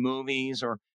blockbuster movies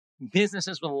or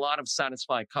businesses with a lot of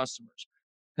satisfied customers.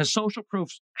 Because social proof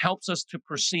helps us to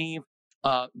perceive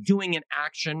doing an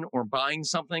action or buying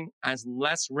something as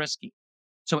less risky.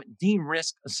 So it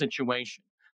de-risks a situation,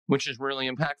 which is really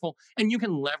impactful. And you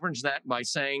can leverage that by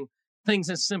saying things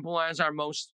as simple as our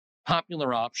most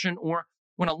popular option, or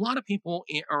when a lot of people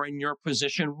are in your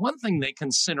position, one thing they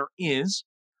consider is,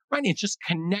 right, it's just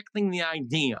connecting the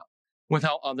idea with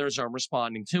how others are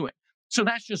responding to it. So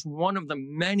that's just one of the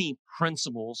many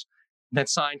principles that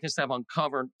scientists have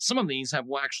uncovered. Some of these have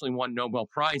actually won Nobel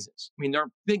Prizes. I mean, they're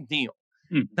a big deal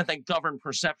that they govern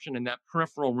perception in that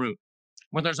peripheral route.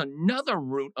 Well, there's another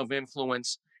route of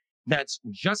influence that's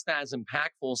just as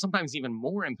impactful, sometimes even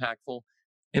more impactful,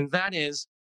 and that is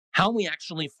how we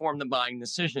actually form the buying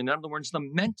decision. In other words, the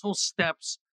mental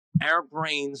steps our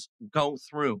brains go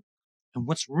through. And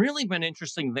what's really been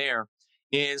interesting there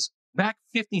is back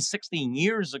 50, 60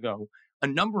 years ago, a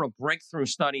number of breakthrough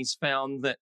studies found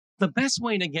that the best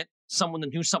way to get someone to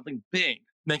do something big,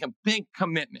 make a big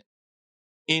commitment,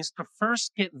 is to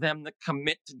first get them to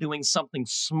commit to doing something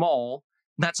small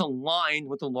that's aligned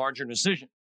with a larger decision.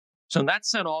 So that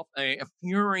set off a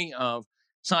fury of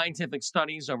scientific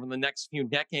studies over the next few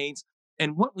decades.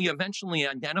 And what we eventually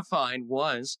identified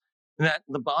was that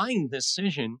the buying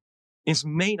decision is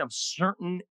made of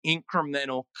certain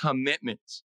incremental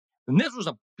commitments. And this was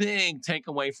a big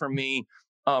takeaway for me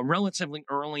relatively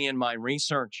early in my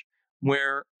research,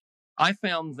 where I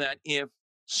found that if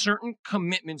certain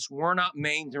commitments were not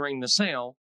made during the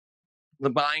sale, the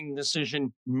buying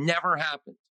decision never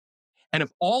happened. And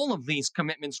if all of these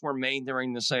commitments were made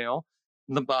during the sale,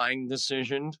 the buying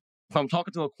decision, if I'm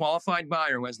talking to a qualified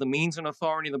buyer who has the means and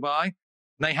authority to buy,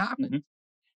 they happen. Mm-hmm.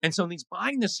 And so this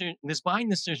buying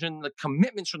decision, the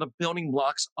commitments are the building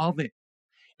blocks of it.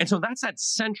 And so that's that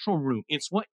central route.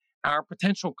 It's what our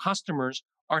potential customers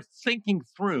are thinking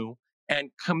through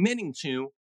and committing to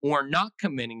or not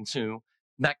committing to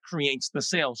that creates the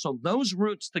sale. So those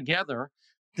roots together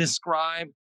describe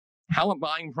how a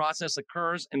buying process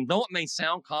occurs. And though it may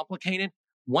sound complicated,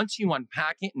 once you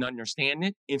unpack it and understand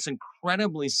it, it's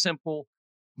incredibly simple,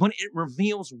 but it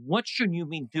reveals what should you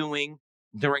be doing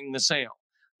during the sale.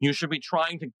 You should be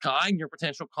trying to guide your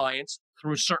potential clients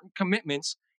through certain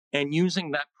commitments and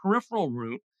using that peripheral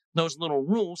route, those little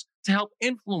rules, to help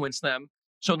influence them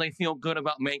so they feel good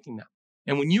about making them.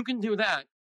 And when you can do that,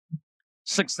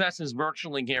 success is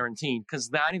virtually guaranteed, because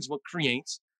that is what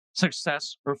creates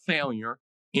success or failure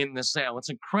in the sale. It's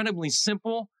incredibly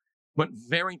simple, but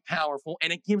very powerful,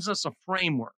 and it gives us a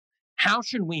framework. How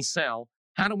should we sell?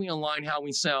 How do we align how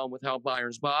we sell with how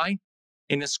buyers buy?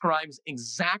 It describes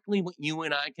exactly what you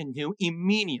and I can do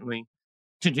immediately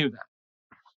to do that.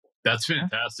 That's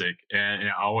fantastic. And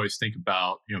I always think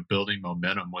about, building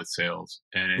momentum with sales.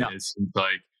 And it seems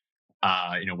like,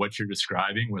 what you're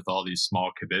describing with all these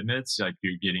small commitments, like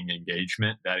you're getting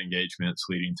engagement, that engagement's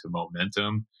leading to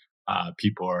momentum.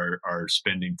 People are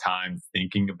spending time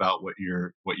thinking about what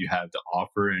you have to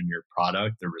offer in your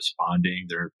product. They're responding,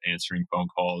 they're answering phone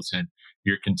calls, and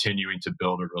you're continuing to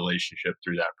build a relationship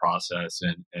through that process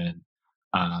and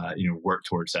work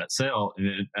towards that sale.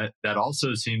 And that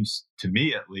also seems, to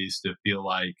me at least, to feel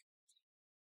like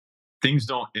things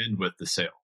don't end with the sale,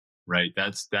 right?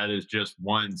 That is just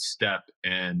one step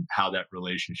in how that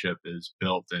relationship is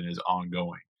built and is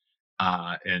ongoing.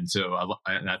 And so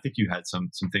I think you had some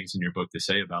things in your book to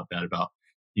say about that, about,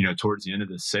 towards the end of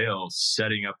the sale,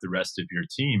 setting up the rest of your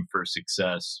team for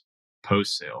success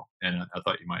post sale. And I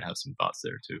thought you might have some thoughts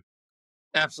there too.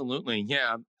 Absolutely.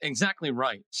 Yeah, exactly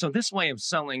right. So this way of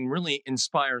selling really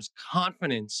inspires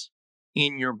confidence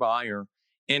in your buyer.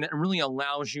 And it really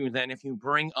allows you then, if you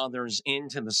bring others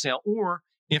into the sale, or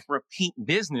if repeat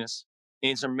business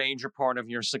is a major part of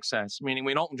your success, meaning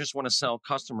we don't just want to sell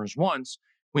customers once,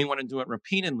 we want to do it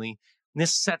repeatedly.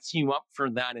 This sets you up for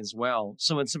that as well.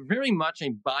 So it's very much a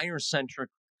buyer-centric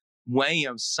way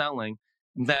of selling,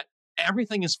 that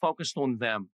everything is focused on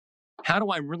them. How do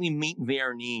I really meet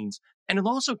their needs? And it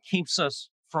also keeps us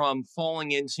from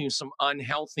falling into some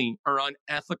unhealthy or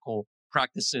unethical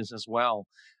practices as well.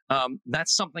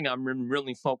 That's something I'm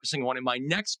really focusing on in my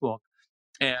next book.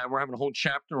 And we're having a whole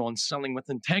chapter on selling with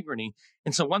integrity.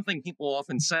 And so one thing people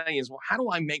often say is, well, how do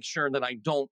I make sure that I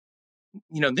don't,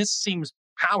 this seems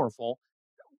powerful.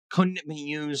 Couldn't it be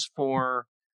used for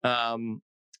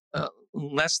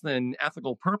less than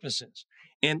ethical purposes?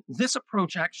 And this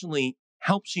approach actually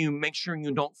helps you make sure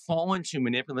you don't fall into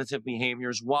manipulative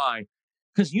behaviors. Why?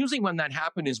 Because usually when that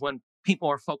happens is when people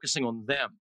are focusing on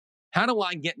them. How do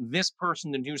I get this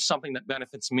person to do something that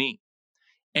benefits me?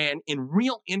 And in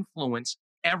real influence,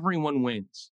 everyone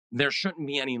wins. There shouldn't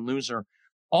be any loser.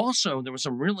 Also, there was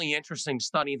a really interesting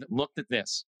study that looked at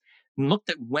this, looked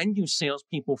at when do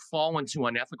salespeople fall into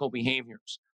unethical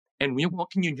behaviors and what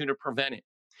can you do to prevent it.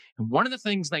 And one of the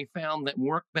things they found that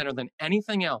worked better than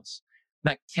anything else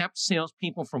that kept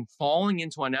salespeople from falling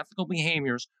into unethical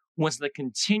behaviors was the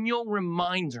continual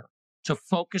reminder to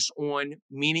focus on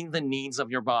meeting the needs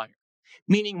of your buyer.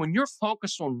 Meaning, when you're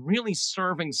focused on really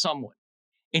serving someone,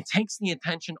 it takes the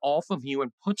attention off of you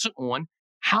and puts it on,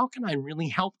 how can I really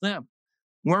help them?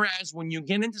 Whereas when you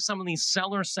get into some of these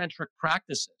seller-centric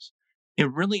practices,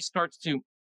 it really starts to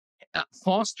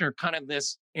foster kind of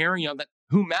this area that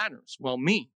who matters? Well,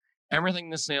 me. Everything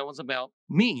in the sale is about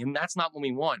me, and that's not what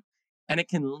we want. And it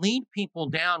can lead people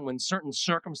down when certain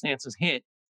circumstances hit,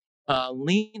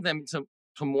 lead them to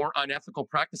more unethical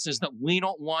practices that we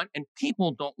don't want and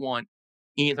people don't want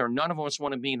either. None of us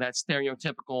want to be that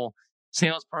stereotypical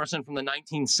salesperson from the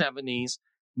 1970s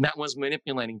that was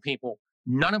manipulating people.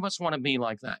 None of us want to be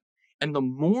like that. And the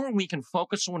more we can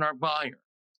focus on our buyer,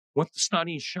 what the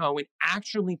studies show, it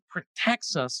actually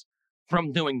protects us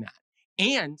from doing that.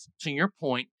 And to your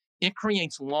point, it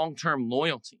creates long-term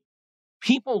loyalty.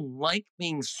 People like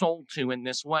being sold to in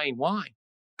this way. Why?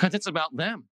 Because it's about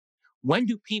them. What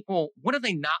do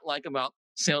they not like about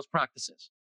sales practices?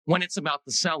 When it's about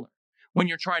the seller, when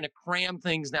you're trying to cram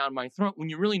things down my throat, when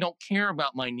you really don't care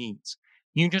about my needs.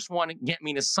 You just want to get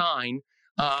me to sign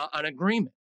an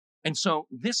agreement. And so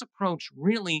this approach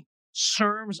really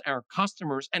serves our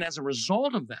customers. And as a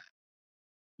result of that,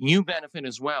 you benefit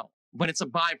as well. But it's a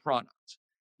byproduct.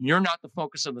 You're not the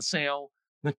focus of the sale.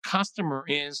 The customer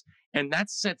is, and that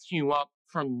sets you up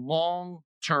for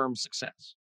long-term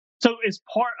success. So is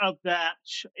part of that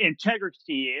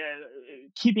integrity,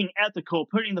 keeping ethical,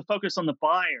 putting the focus on the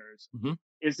buyers,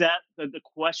 is that the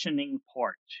questioning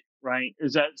part, right?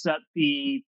 Is that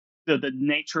the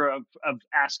nature of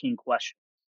asking questions?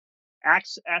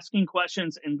 Asking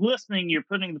questions and listening, you're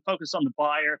putting the focus on the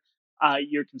buyer.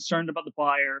 You're concerned about the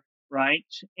buyer, right?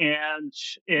 And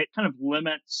it kind of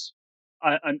limits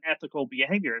unethical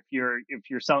behavior if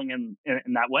you're selling in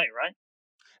that way, right?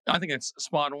 I think that's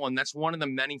spot on. That's one of the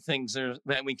many things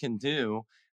that we can do.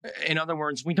 In other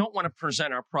words, we don't want to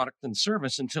present our product and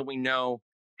service until we know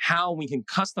how we can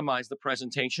customize the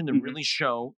presentation to really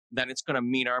show that it's going to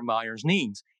meet our buyer's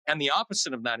needs. And the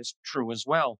opposite of that is true as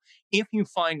well. If you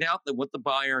find out that what the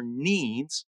buyer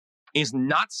needs is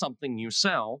not something you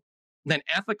sell, then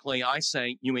ethically, I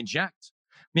say you eject,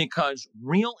 because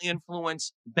real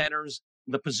influence betters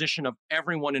the position of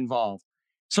everyone involved.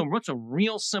 So what's a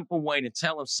real simple way to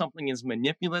tell if something is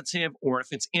manipulative or if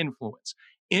it's influence?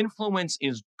 Influence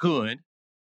is good.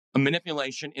 A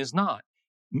manipulation is not.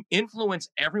 Influence,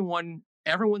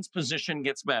 everyone's position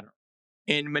gets better.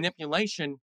 In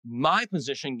manipulation, my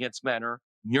position gets better,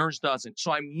 yours doesn't.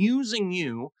 So I'm using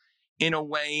you in a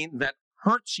way that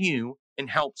hurts you and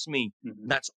helps me.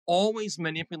 That's always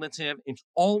manipulative. It's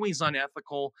always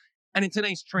unethical. And in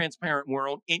today's transparent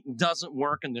world, it doesn't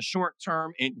work in the short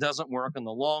term. It doesn't work in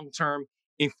the long term.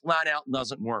 It flat out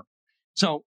doesn't work.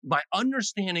 So by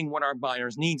understanding what our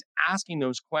buyers need, asking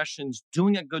those questions,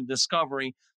 doing a good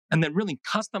discovery, and then really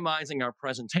customizing our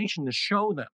presentation to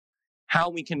show them how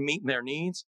we can meet their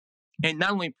needs, it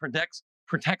not only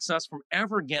protects us from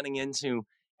ever getting into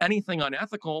anything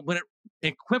unethical, but it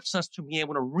equips us to be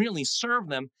able to really serve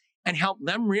them and help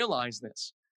them realize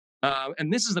this.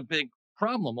 And this is a big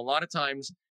problem. A lot of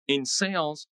times in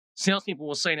salespeople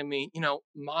will say to me,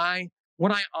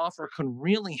 what I offer could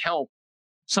really help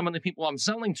some of the people I'm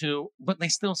selling to, but they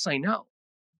still say no.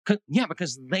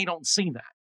 Because they don't see that,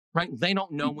 right? They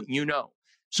don't know what you know.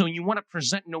 So you want to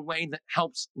present in a way that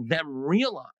helps them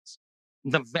realize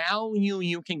the value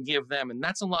you can give them. And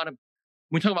that's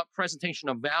we talk about presentation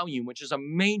of value, which is a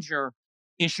major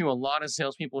issue a lot of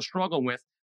salespeople struggle with.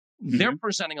 They're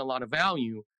presenting a lot of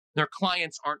value. Their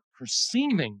clients aren't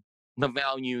perceiving the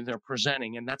value they're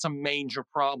presenting, and that's a major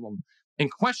problem. And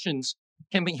questions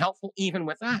can be helpful even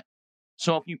with that.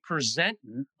 So if you present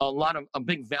a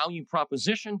big value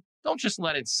proposition, don't just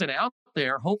let it sit out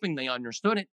there hoping they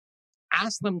understood it.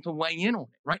 Ask them to weigh in on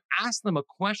it, right? Ask them a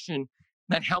question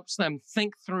that helps them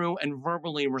think through and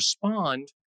verbally respond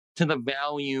to the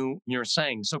value you're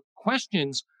saying. So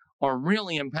questions are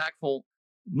really impactful,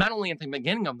 not only at the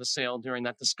beginning of the sale during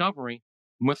that discovery,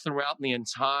 but throughout the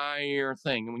entire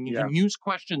thing. And when you can use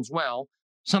questions well,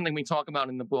 something we talk about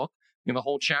in the book, we have a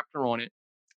whole chapter on it.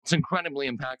 It's incredibly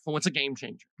impactful. It's a game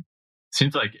changer.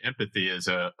 Seems like empathy is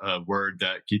a word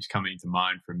that keeps coming to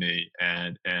mind for me,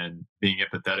 and being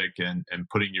empathetic and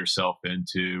putting yourself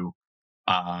into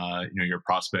your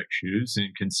prospect shoes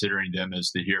and considering them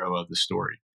as the hero of the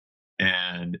story.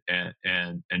 and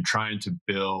trying to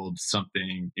build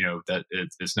something, that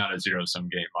it's not a zero sum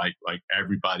game. Like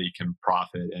everybody can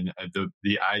profit, and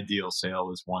the ideal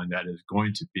sale is one that is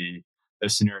going to be a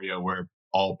scenario where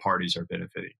all parties are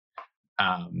benefiting.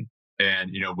 Um,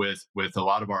 and with a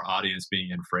lot of our audience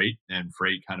being in freight, and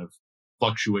freight kind of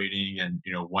fluctuating, and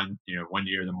one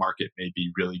year the market may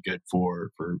be really good for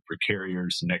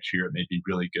carriers, the next year it may be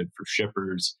really good for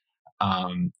shippers.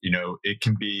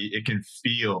 It can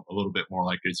feel a little bit more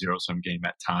like a zero sum game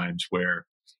at times, where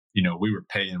we were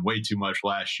paying way too much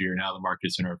last year, now the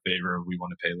market's in our favor, we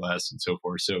want to pay less, and so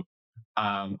forth. So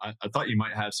I thought you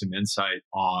might have some insight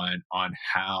on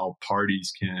how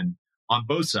parties can, on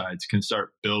both sides, can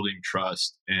start building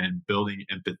trust and building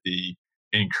empathy,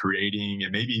 and creating,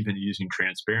 and maybe even using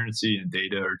transparency and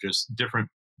data, or just different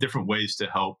ways to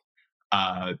help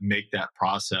make that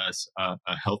process a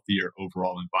healthier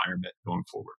overall environment going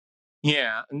forward.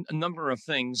 Yeah, a number of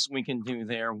things we can do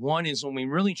there. One is when we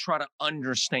really try to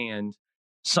understand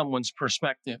someone's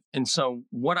perspective. And so,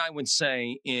 what I would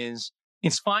say is,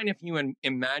 it's fine if you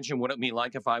imagine what it'd be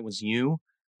like if I was you,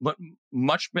 but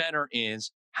much better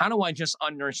is, how do I just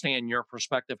understand your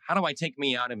perspective? How do I take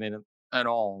me out of it at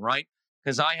all, right?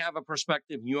 Because I have a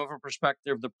perspective, you have a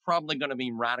perspective. They're probably going to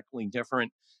be radically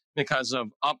different because of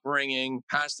upbringing,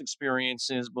 past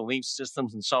experiences, belief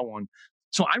systems, and so on.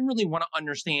 So I really want to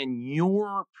understand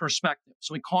your perspective.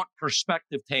 So we call it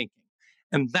perspective taking.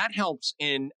 And that helps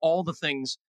in all the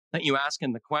things that you ask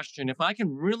in the question. If I can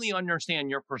really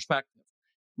understand your perspective,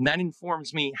 that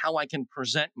informs me how I can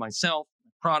present myself,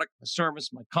 my product, my service,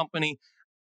 my company,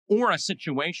 or a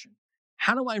situation.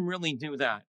 How do I really do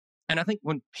that? And I think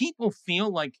when people feel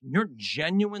like you're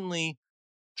genuinely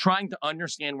trying to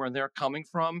understand where they're coming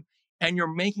from, and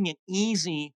you're making it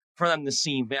easy for them to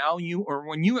see value, or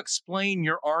when you explain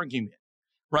your argument,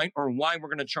 right, or why we're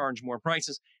going to charge more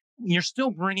prices, you're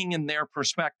still bringing in their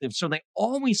perspective. So they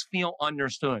always feel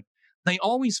understood. They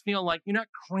always feel like you're not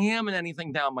cramming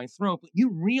anything down my throat, but you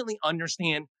really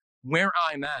understand where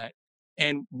I'm at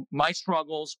and my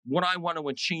struggles, what I want to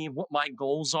achieve, what my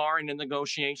goals are in a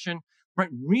negotiation, right?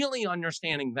 Really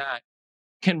understanding that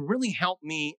can really help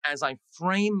me as I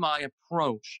frame my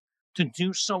approach to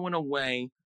do so in a way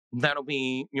that'll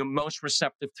be most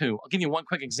receptive to. I'll give you one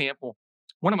quick example.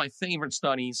 One of my favorite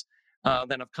studies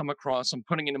that I've come across, I'm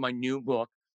putting into my new book,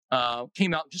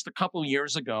 came out just a couple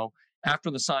years ago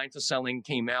after The Science of Selling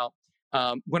came out,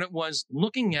 when it was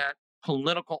looking at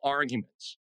political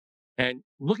arguments and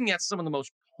looking at some of the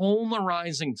most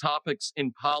polarizing topics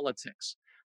in politics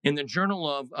in the Journal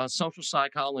of Social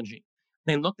Psychology.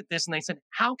 They looked at this and they said,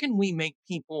 how can we make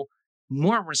people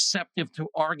more receptive to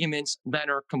arguments that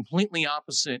are completely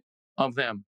opposite of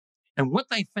them? And what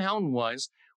they found was,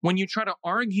 when you try to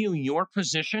argue your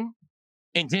position,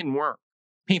 it didn't work.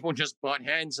 People just butt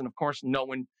heads, and of course, no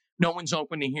one's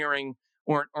open to hearing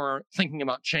or thinking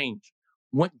about change.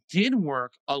 What did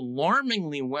work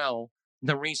alarmingly well,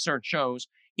 the research shows,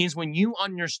 is when you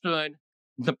understood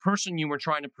the person you were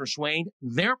trying to persuade,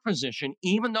 their position,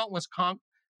 even though it was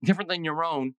different than your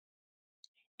own,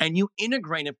 and you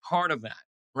integrated part of that,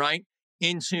 right,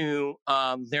 into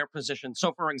their position.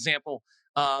 So, for example,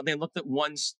 they looked at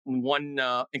one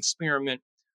experiment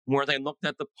where they looked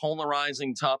at the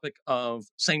polarizing topic of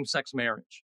same-sex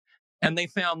marriage, and they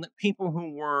found that people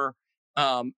who were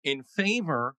in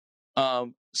favor of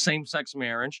same-sex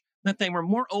marriage, that they were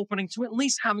more opening to at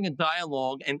least having a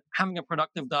dialogue and having a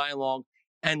productive dialogue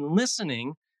and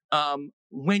listening,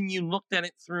 when you looked at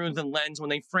it through the lens, when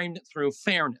they framed it through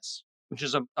fairness, which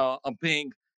is a big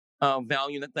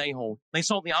value that they hold. They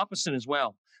saw the opposite as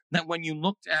well, that when you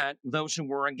looked at those who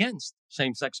were against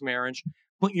same-sex marriage,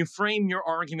 but you frame your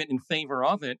argument in favor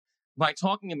of it by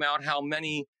talking about how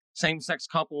many same-sex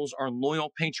couples are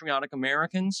loyal, patriotic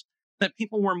Americans, that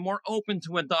people were more open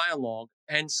to a dialogue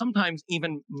and sometimes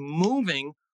even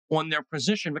moving on their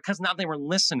position because now they were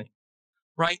listening,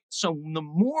 right? So the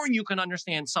more you can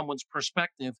understand someone's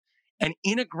perspective and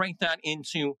integrate that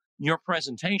into your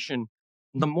presentation,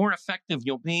 the more effective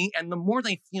you'll be, and the more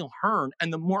they feel heard,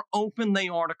 and the more open they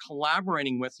are to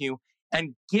collaborating with you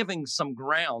and giving some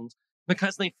ground,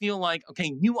 because they feel like,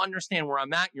 okay, you understand where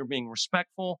I'm at, you're being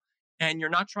respectful, and you're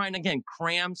not trying to, again,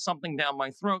 cram something down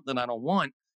my throat that I don't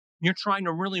want. You're trying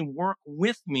to really work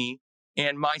with me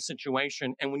and my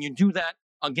situation. And when you do that,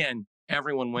 again,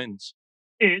 everyone wins.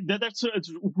 That's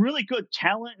it's really good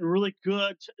talent and really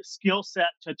good skill set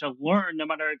to learn, no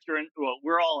matter if you're in, well,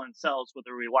 we're all in sales,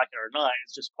 whether we like it or not.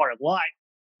 It's just part of life.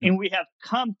 Yep. And we have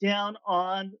come down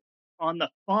on the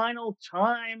final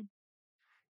time.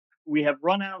 We have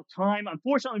run out of time,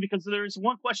 unfortunately, because there's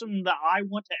one question that I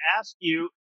want to ask you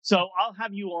So I'll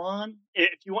have you on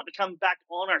if you want to come back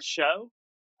on our show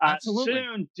Absolutely.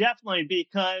 soon, definitely,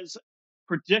 because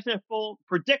predictable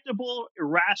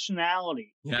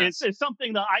irrationality Yes. is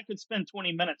something that I could spend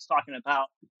 20 minutes talking about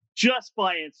just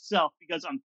by itself because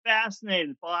I'm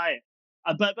fascinated by it.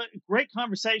 But great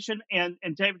conversation, and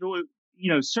David,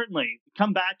 certainly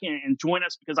come back and join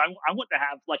us because I want to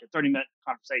have like a 30-minute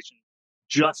conversation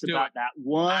just about that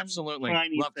one Absolutely.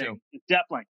 tiny Love thing. to.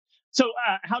 Definitely. So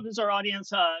how does our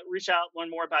audience reach out, learn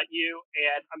more about you?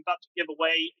 And I'm about to give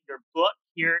away your book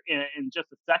here in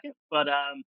just a second, but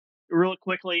real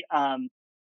quickly, how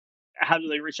do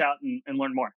they reach out and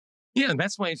learn more? Yeah,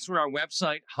 that's why it's through our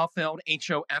website, Huffeld,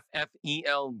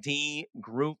 HOFFELD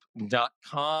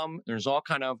group.com. There's all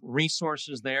kind of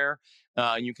resources there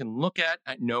you can look at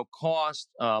no cost,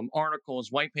 articles,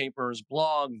 white papers,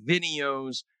 blog,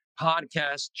 videos,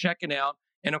 podcasts. Check it out.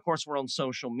 And of course, we're on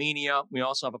social media. We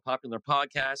also have a popular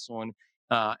podcast on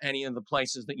any of the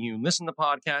places that you listen to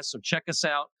podcasts. So check us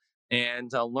out and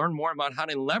learn more about how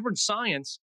to leverage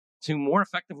science to more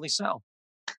effectively sell.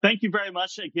 Thank you very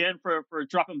much again for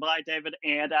dropping by, David.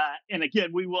 And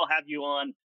again, we will have you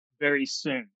on very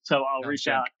soon. So I'll reach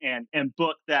out and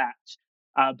book that.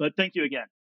 But thank you again.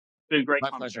 It's been a great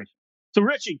conversation. Pleasure. So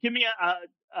Richie, give me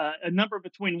a number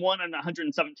between 1 and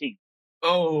 117.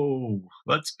 Oh,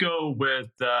 let's go with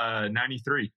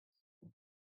 93.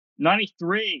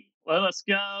 93. Well, let's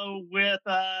go with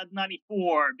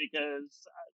 94 because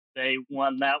they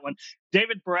won that one.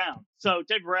 David Brown. So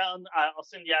David Brown, I'll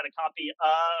send you out a copy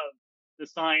of The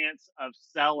Science of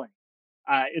Selling.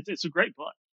 It's a great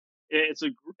book. It's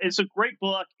a great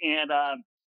book, and I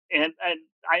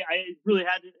really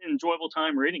had an enjoyable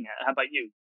time reading it. How about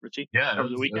you, Richie? Yeah, over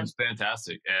the weekend? It was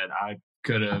fantastic, and I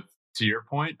could have, to your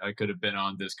point, I could have been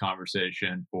on this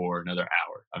conversation for another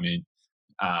hour. I mean,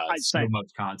 so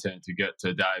much content to get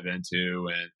to dive into,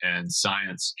 and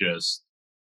science just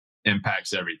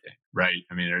impacts everything, right?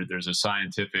 I mean, there's a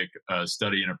scientific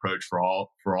study and approach for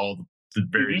all the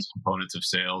various components of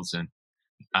sales, and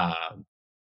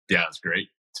yeah, it's great.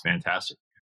 It's fantastic.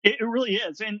 It really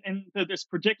is, and this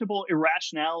predictable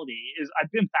irrationality is.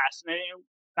 I've been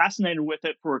fascinated with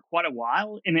it for quite a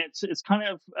while, and it's kind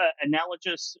of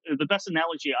analogous. The best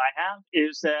analogy I have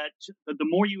is that the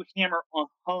more you hammer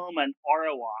home an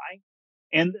ROI,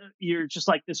 and you're just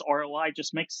like, this ROI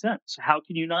just makes sense. How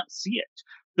can you not see it?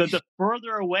 The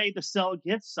further away the sell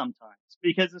gets sometimes,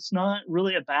 because it's not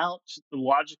really about the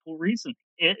logical reasoning.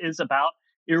 It is about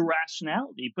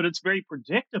irrationality, but it's very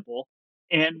predictable.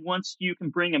 And once you can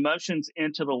bring emotions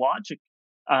into the logic,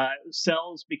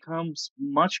 sales becomes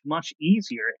much, much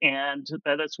easier. And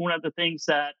that's one of the things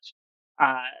that,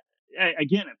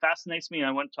 again, it fascinates me. And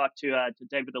I want to talk to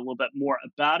David a little bit more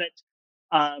about it.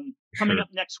 Coming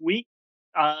up next week,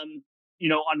 on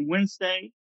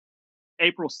Wednesday,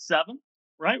 April 7th,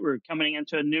 right? We're coming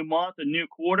into a new month, a new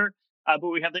quarter. But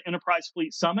we have the Enterprise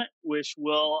Fleet Summit, which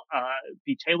will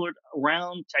be tailored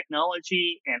around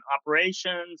technology and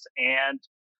operations and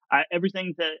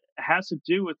everything that has to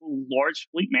do with large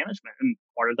fleet management. And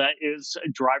part of that is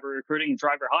driver recruiting and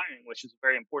driver hiring, which is a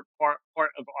very important part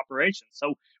of operations.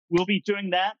 So we'll be doing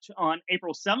that on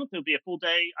April 7th. It'll be a full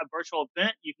day virtual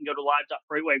event. You can go to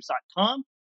live.freightwaves.com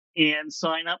and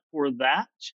sign up for that.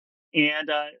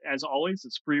 And as always,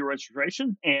 it's free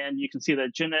registration, and you can see the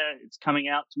agenda. It's coming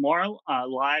out tomorrow,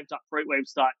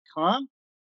 live.freightwaves.com.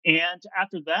 And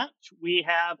after that, we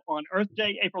have on Earth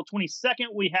Day, April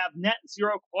 22nd, we have Net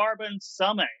Zero Carbon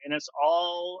Summit, and it's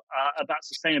all about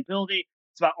sustainability.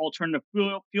 It's about alternative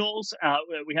fuels.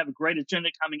 We have a great agenda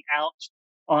coming out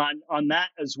on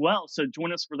that as well. So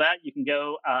join us for that. You can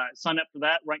go sign up for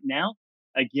that right now.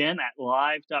 Again, at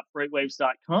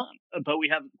live.freightwaves.com. But we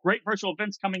have great virtual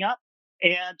events coming up.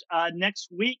 And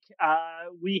next week,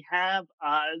 we have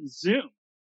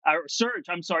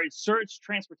Surge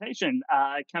Transportation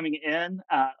coming in.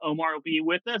 Omar will be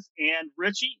with us. And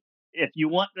Richie, if you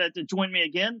want to join me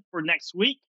again for next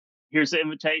week, here's the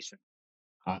invitation.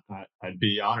 I'd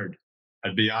be honored.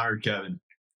 I'd be honored, Kevin.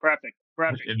 Perfect.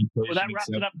 Well, that wraps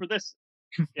it up for this.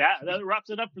 Yeah, that wraps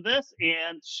it up for this.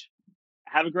 And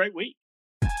have a great week.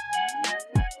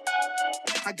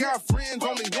 I got friends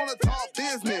only wanna talk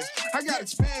business. I got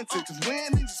expensive, cause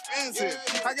winning's expensive.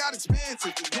 I got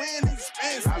expensive, cause winning's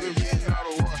expensive. I've been getting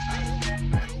all the work,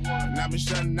 and I've been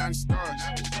shutting down the stars.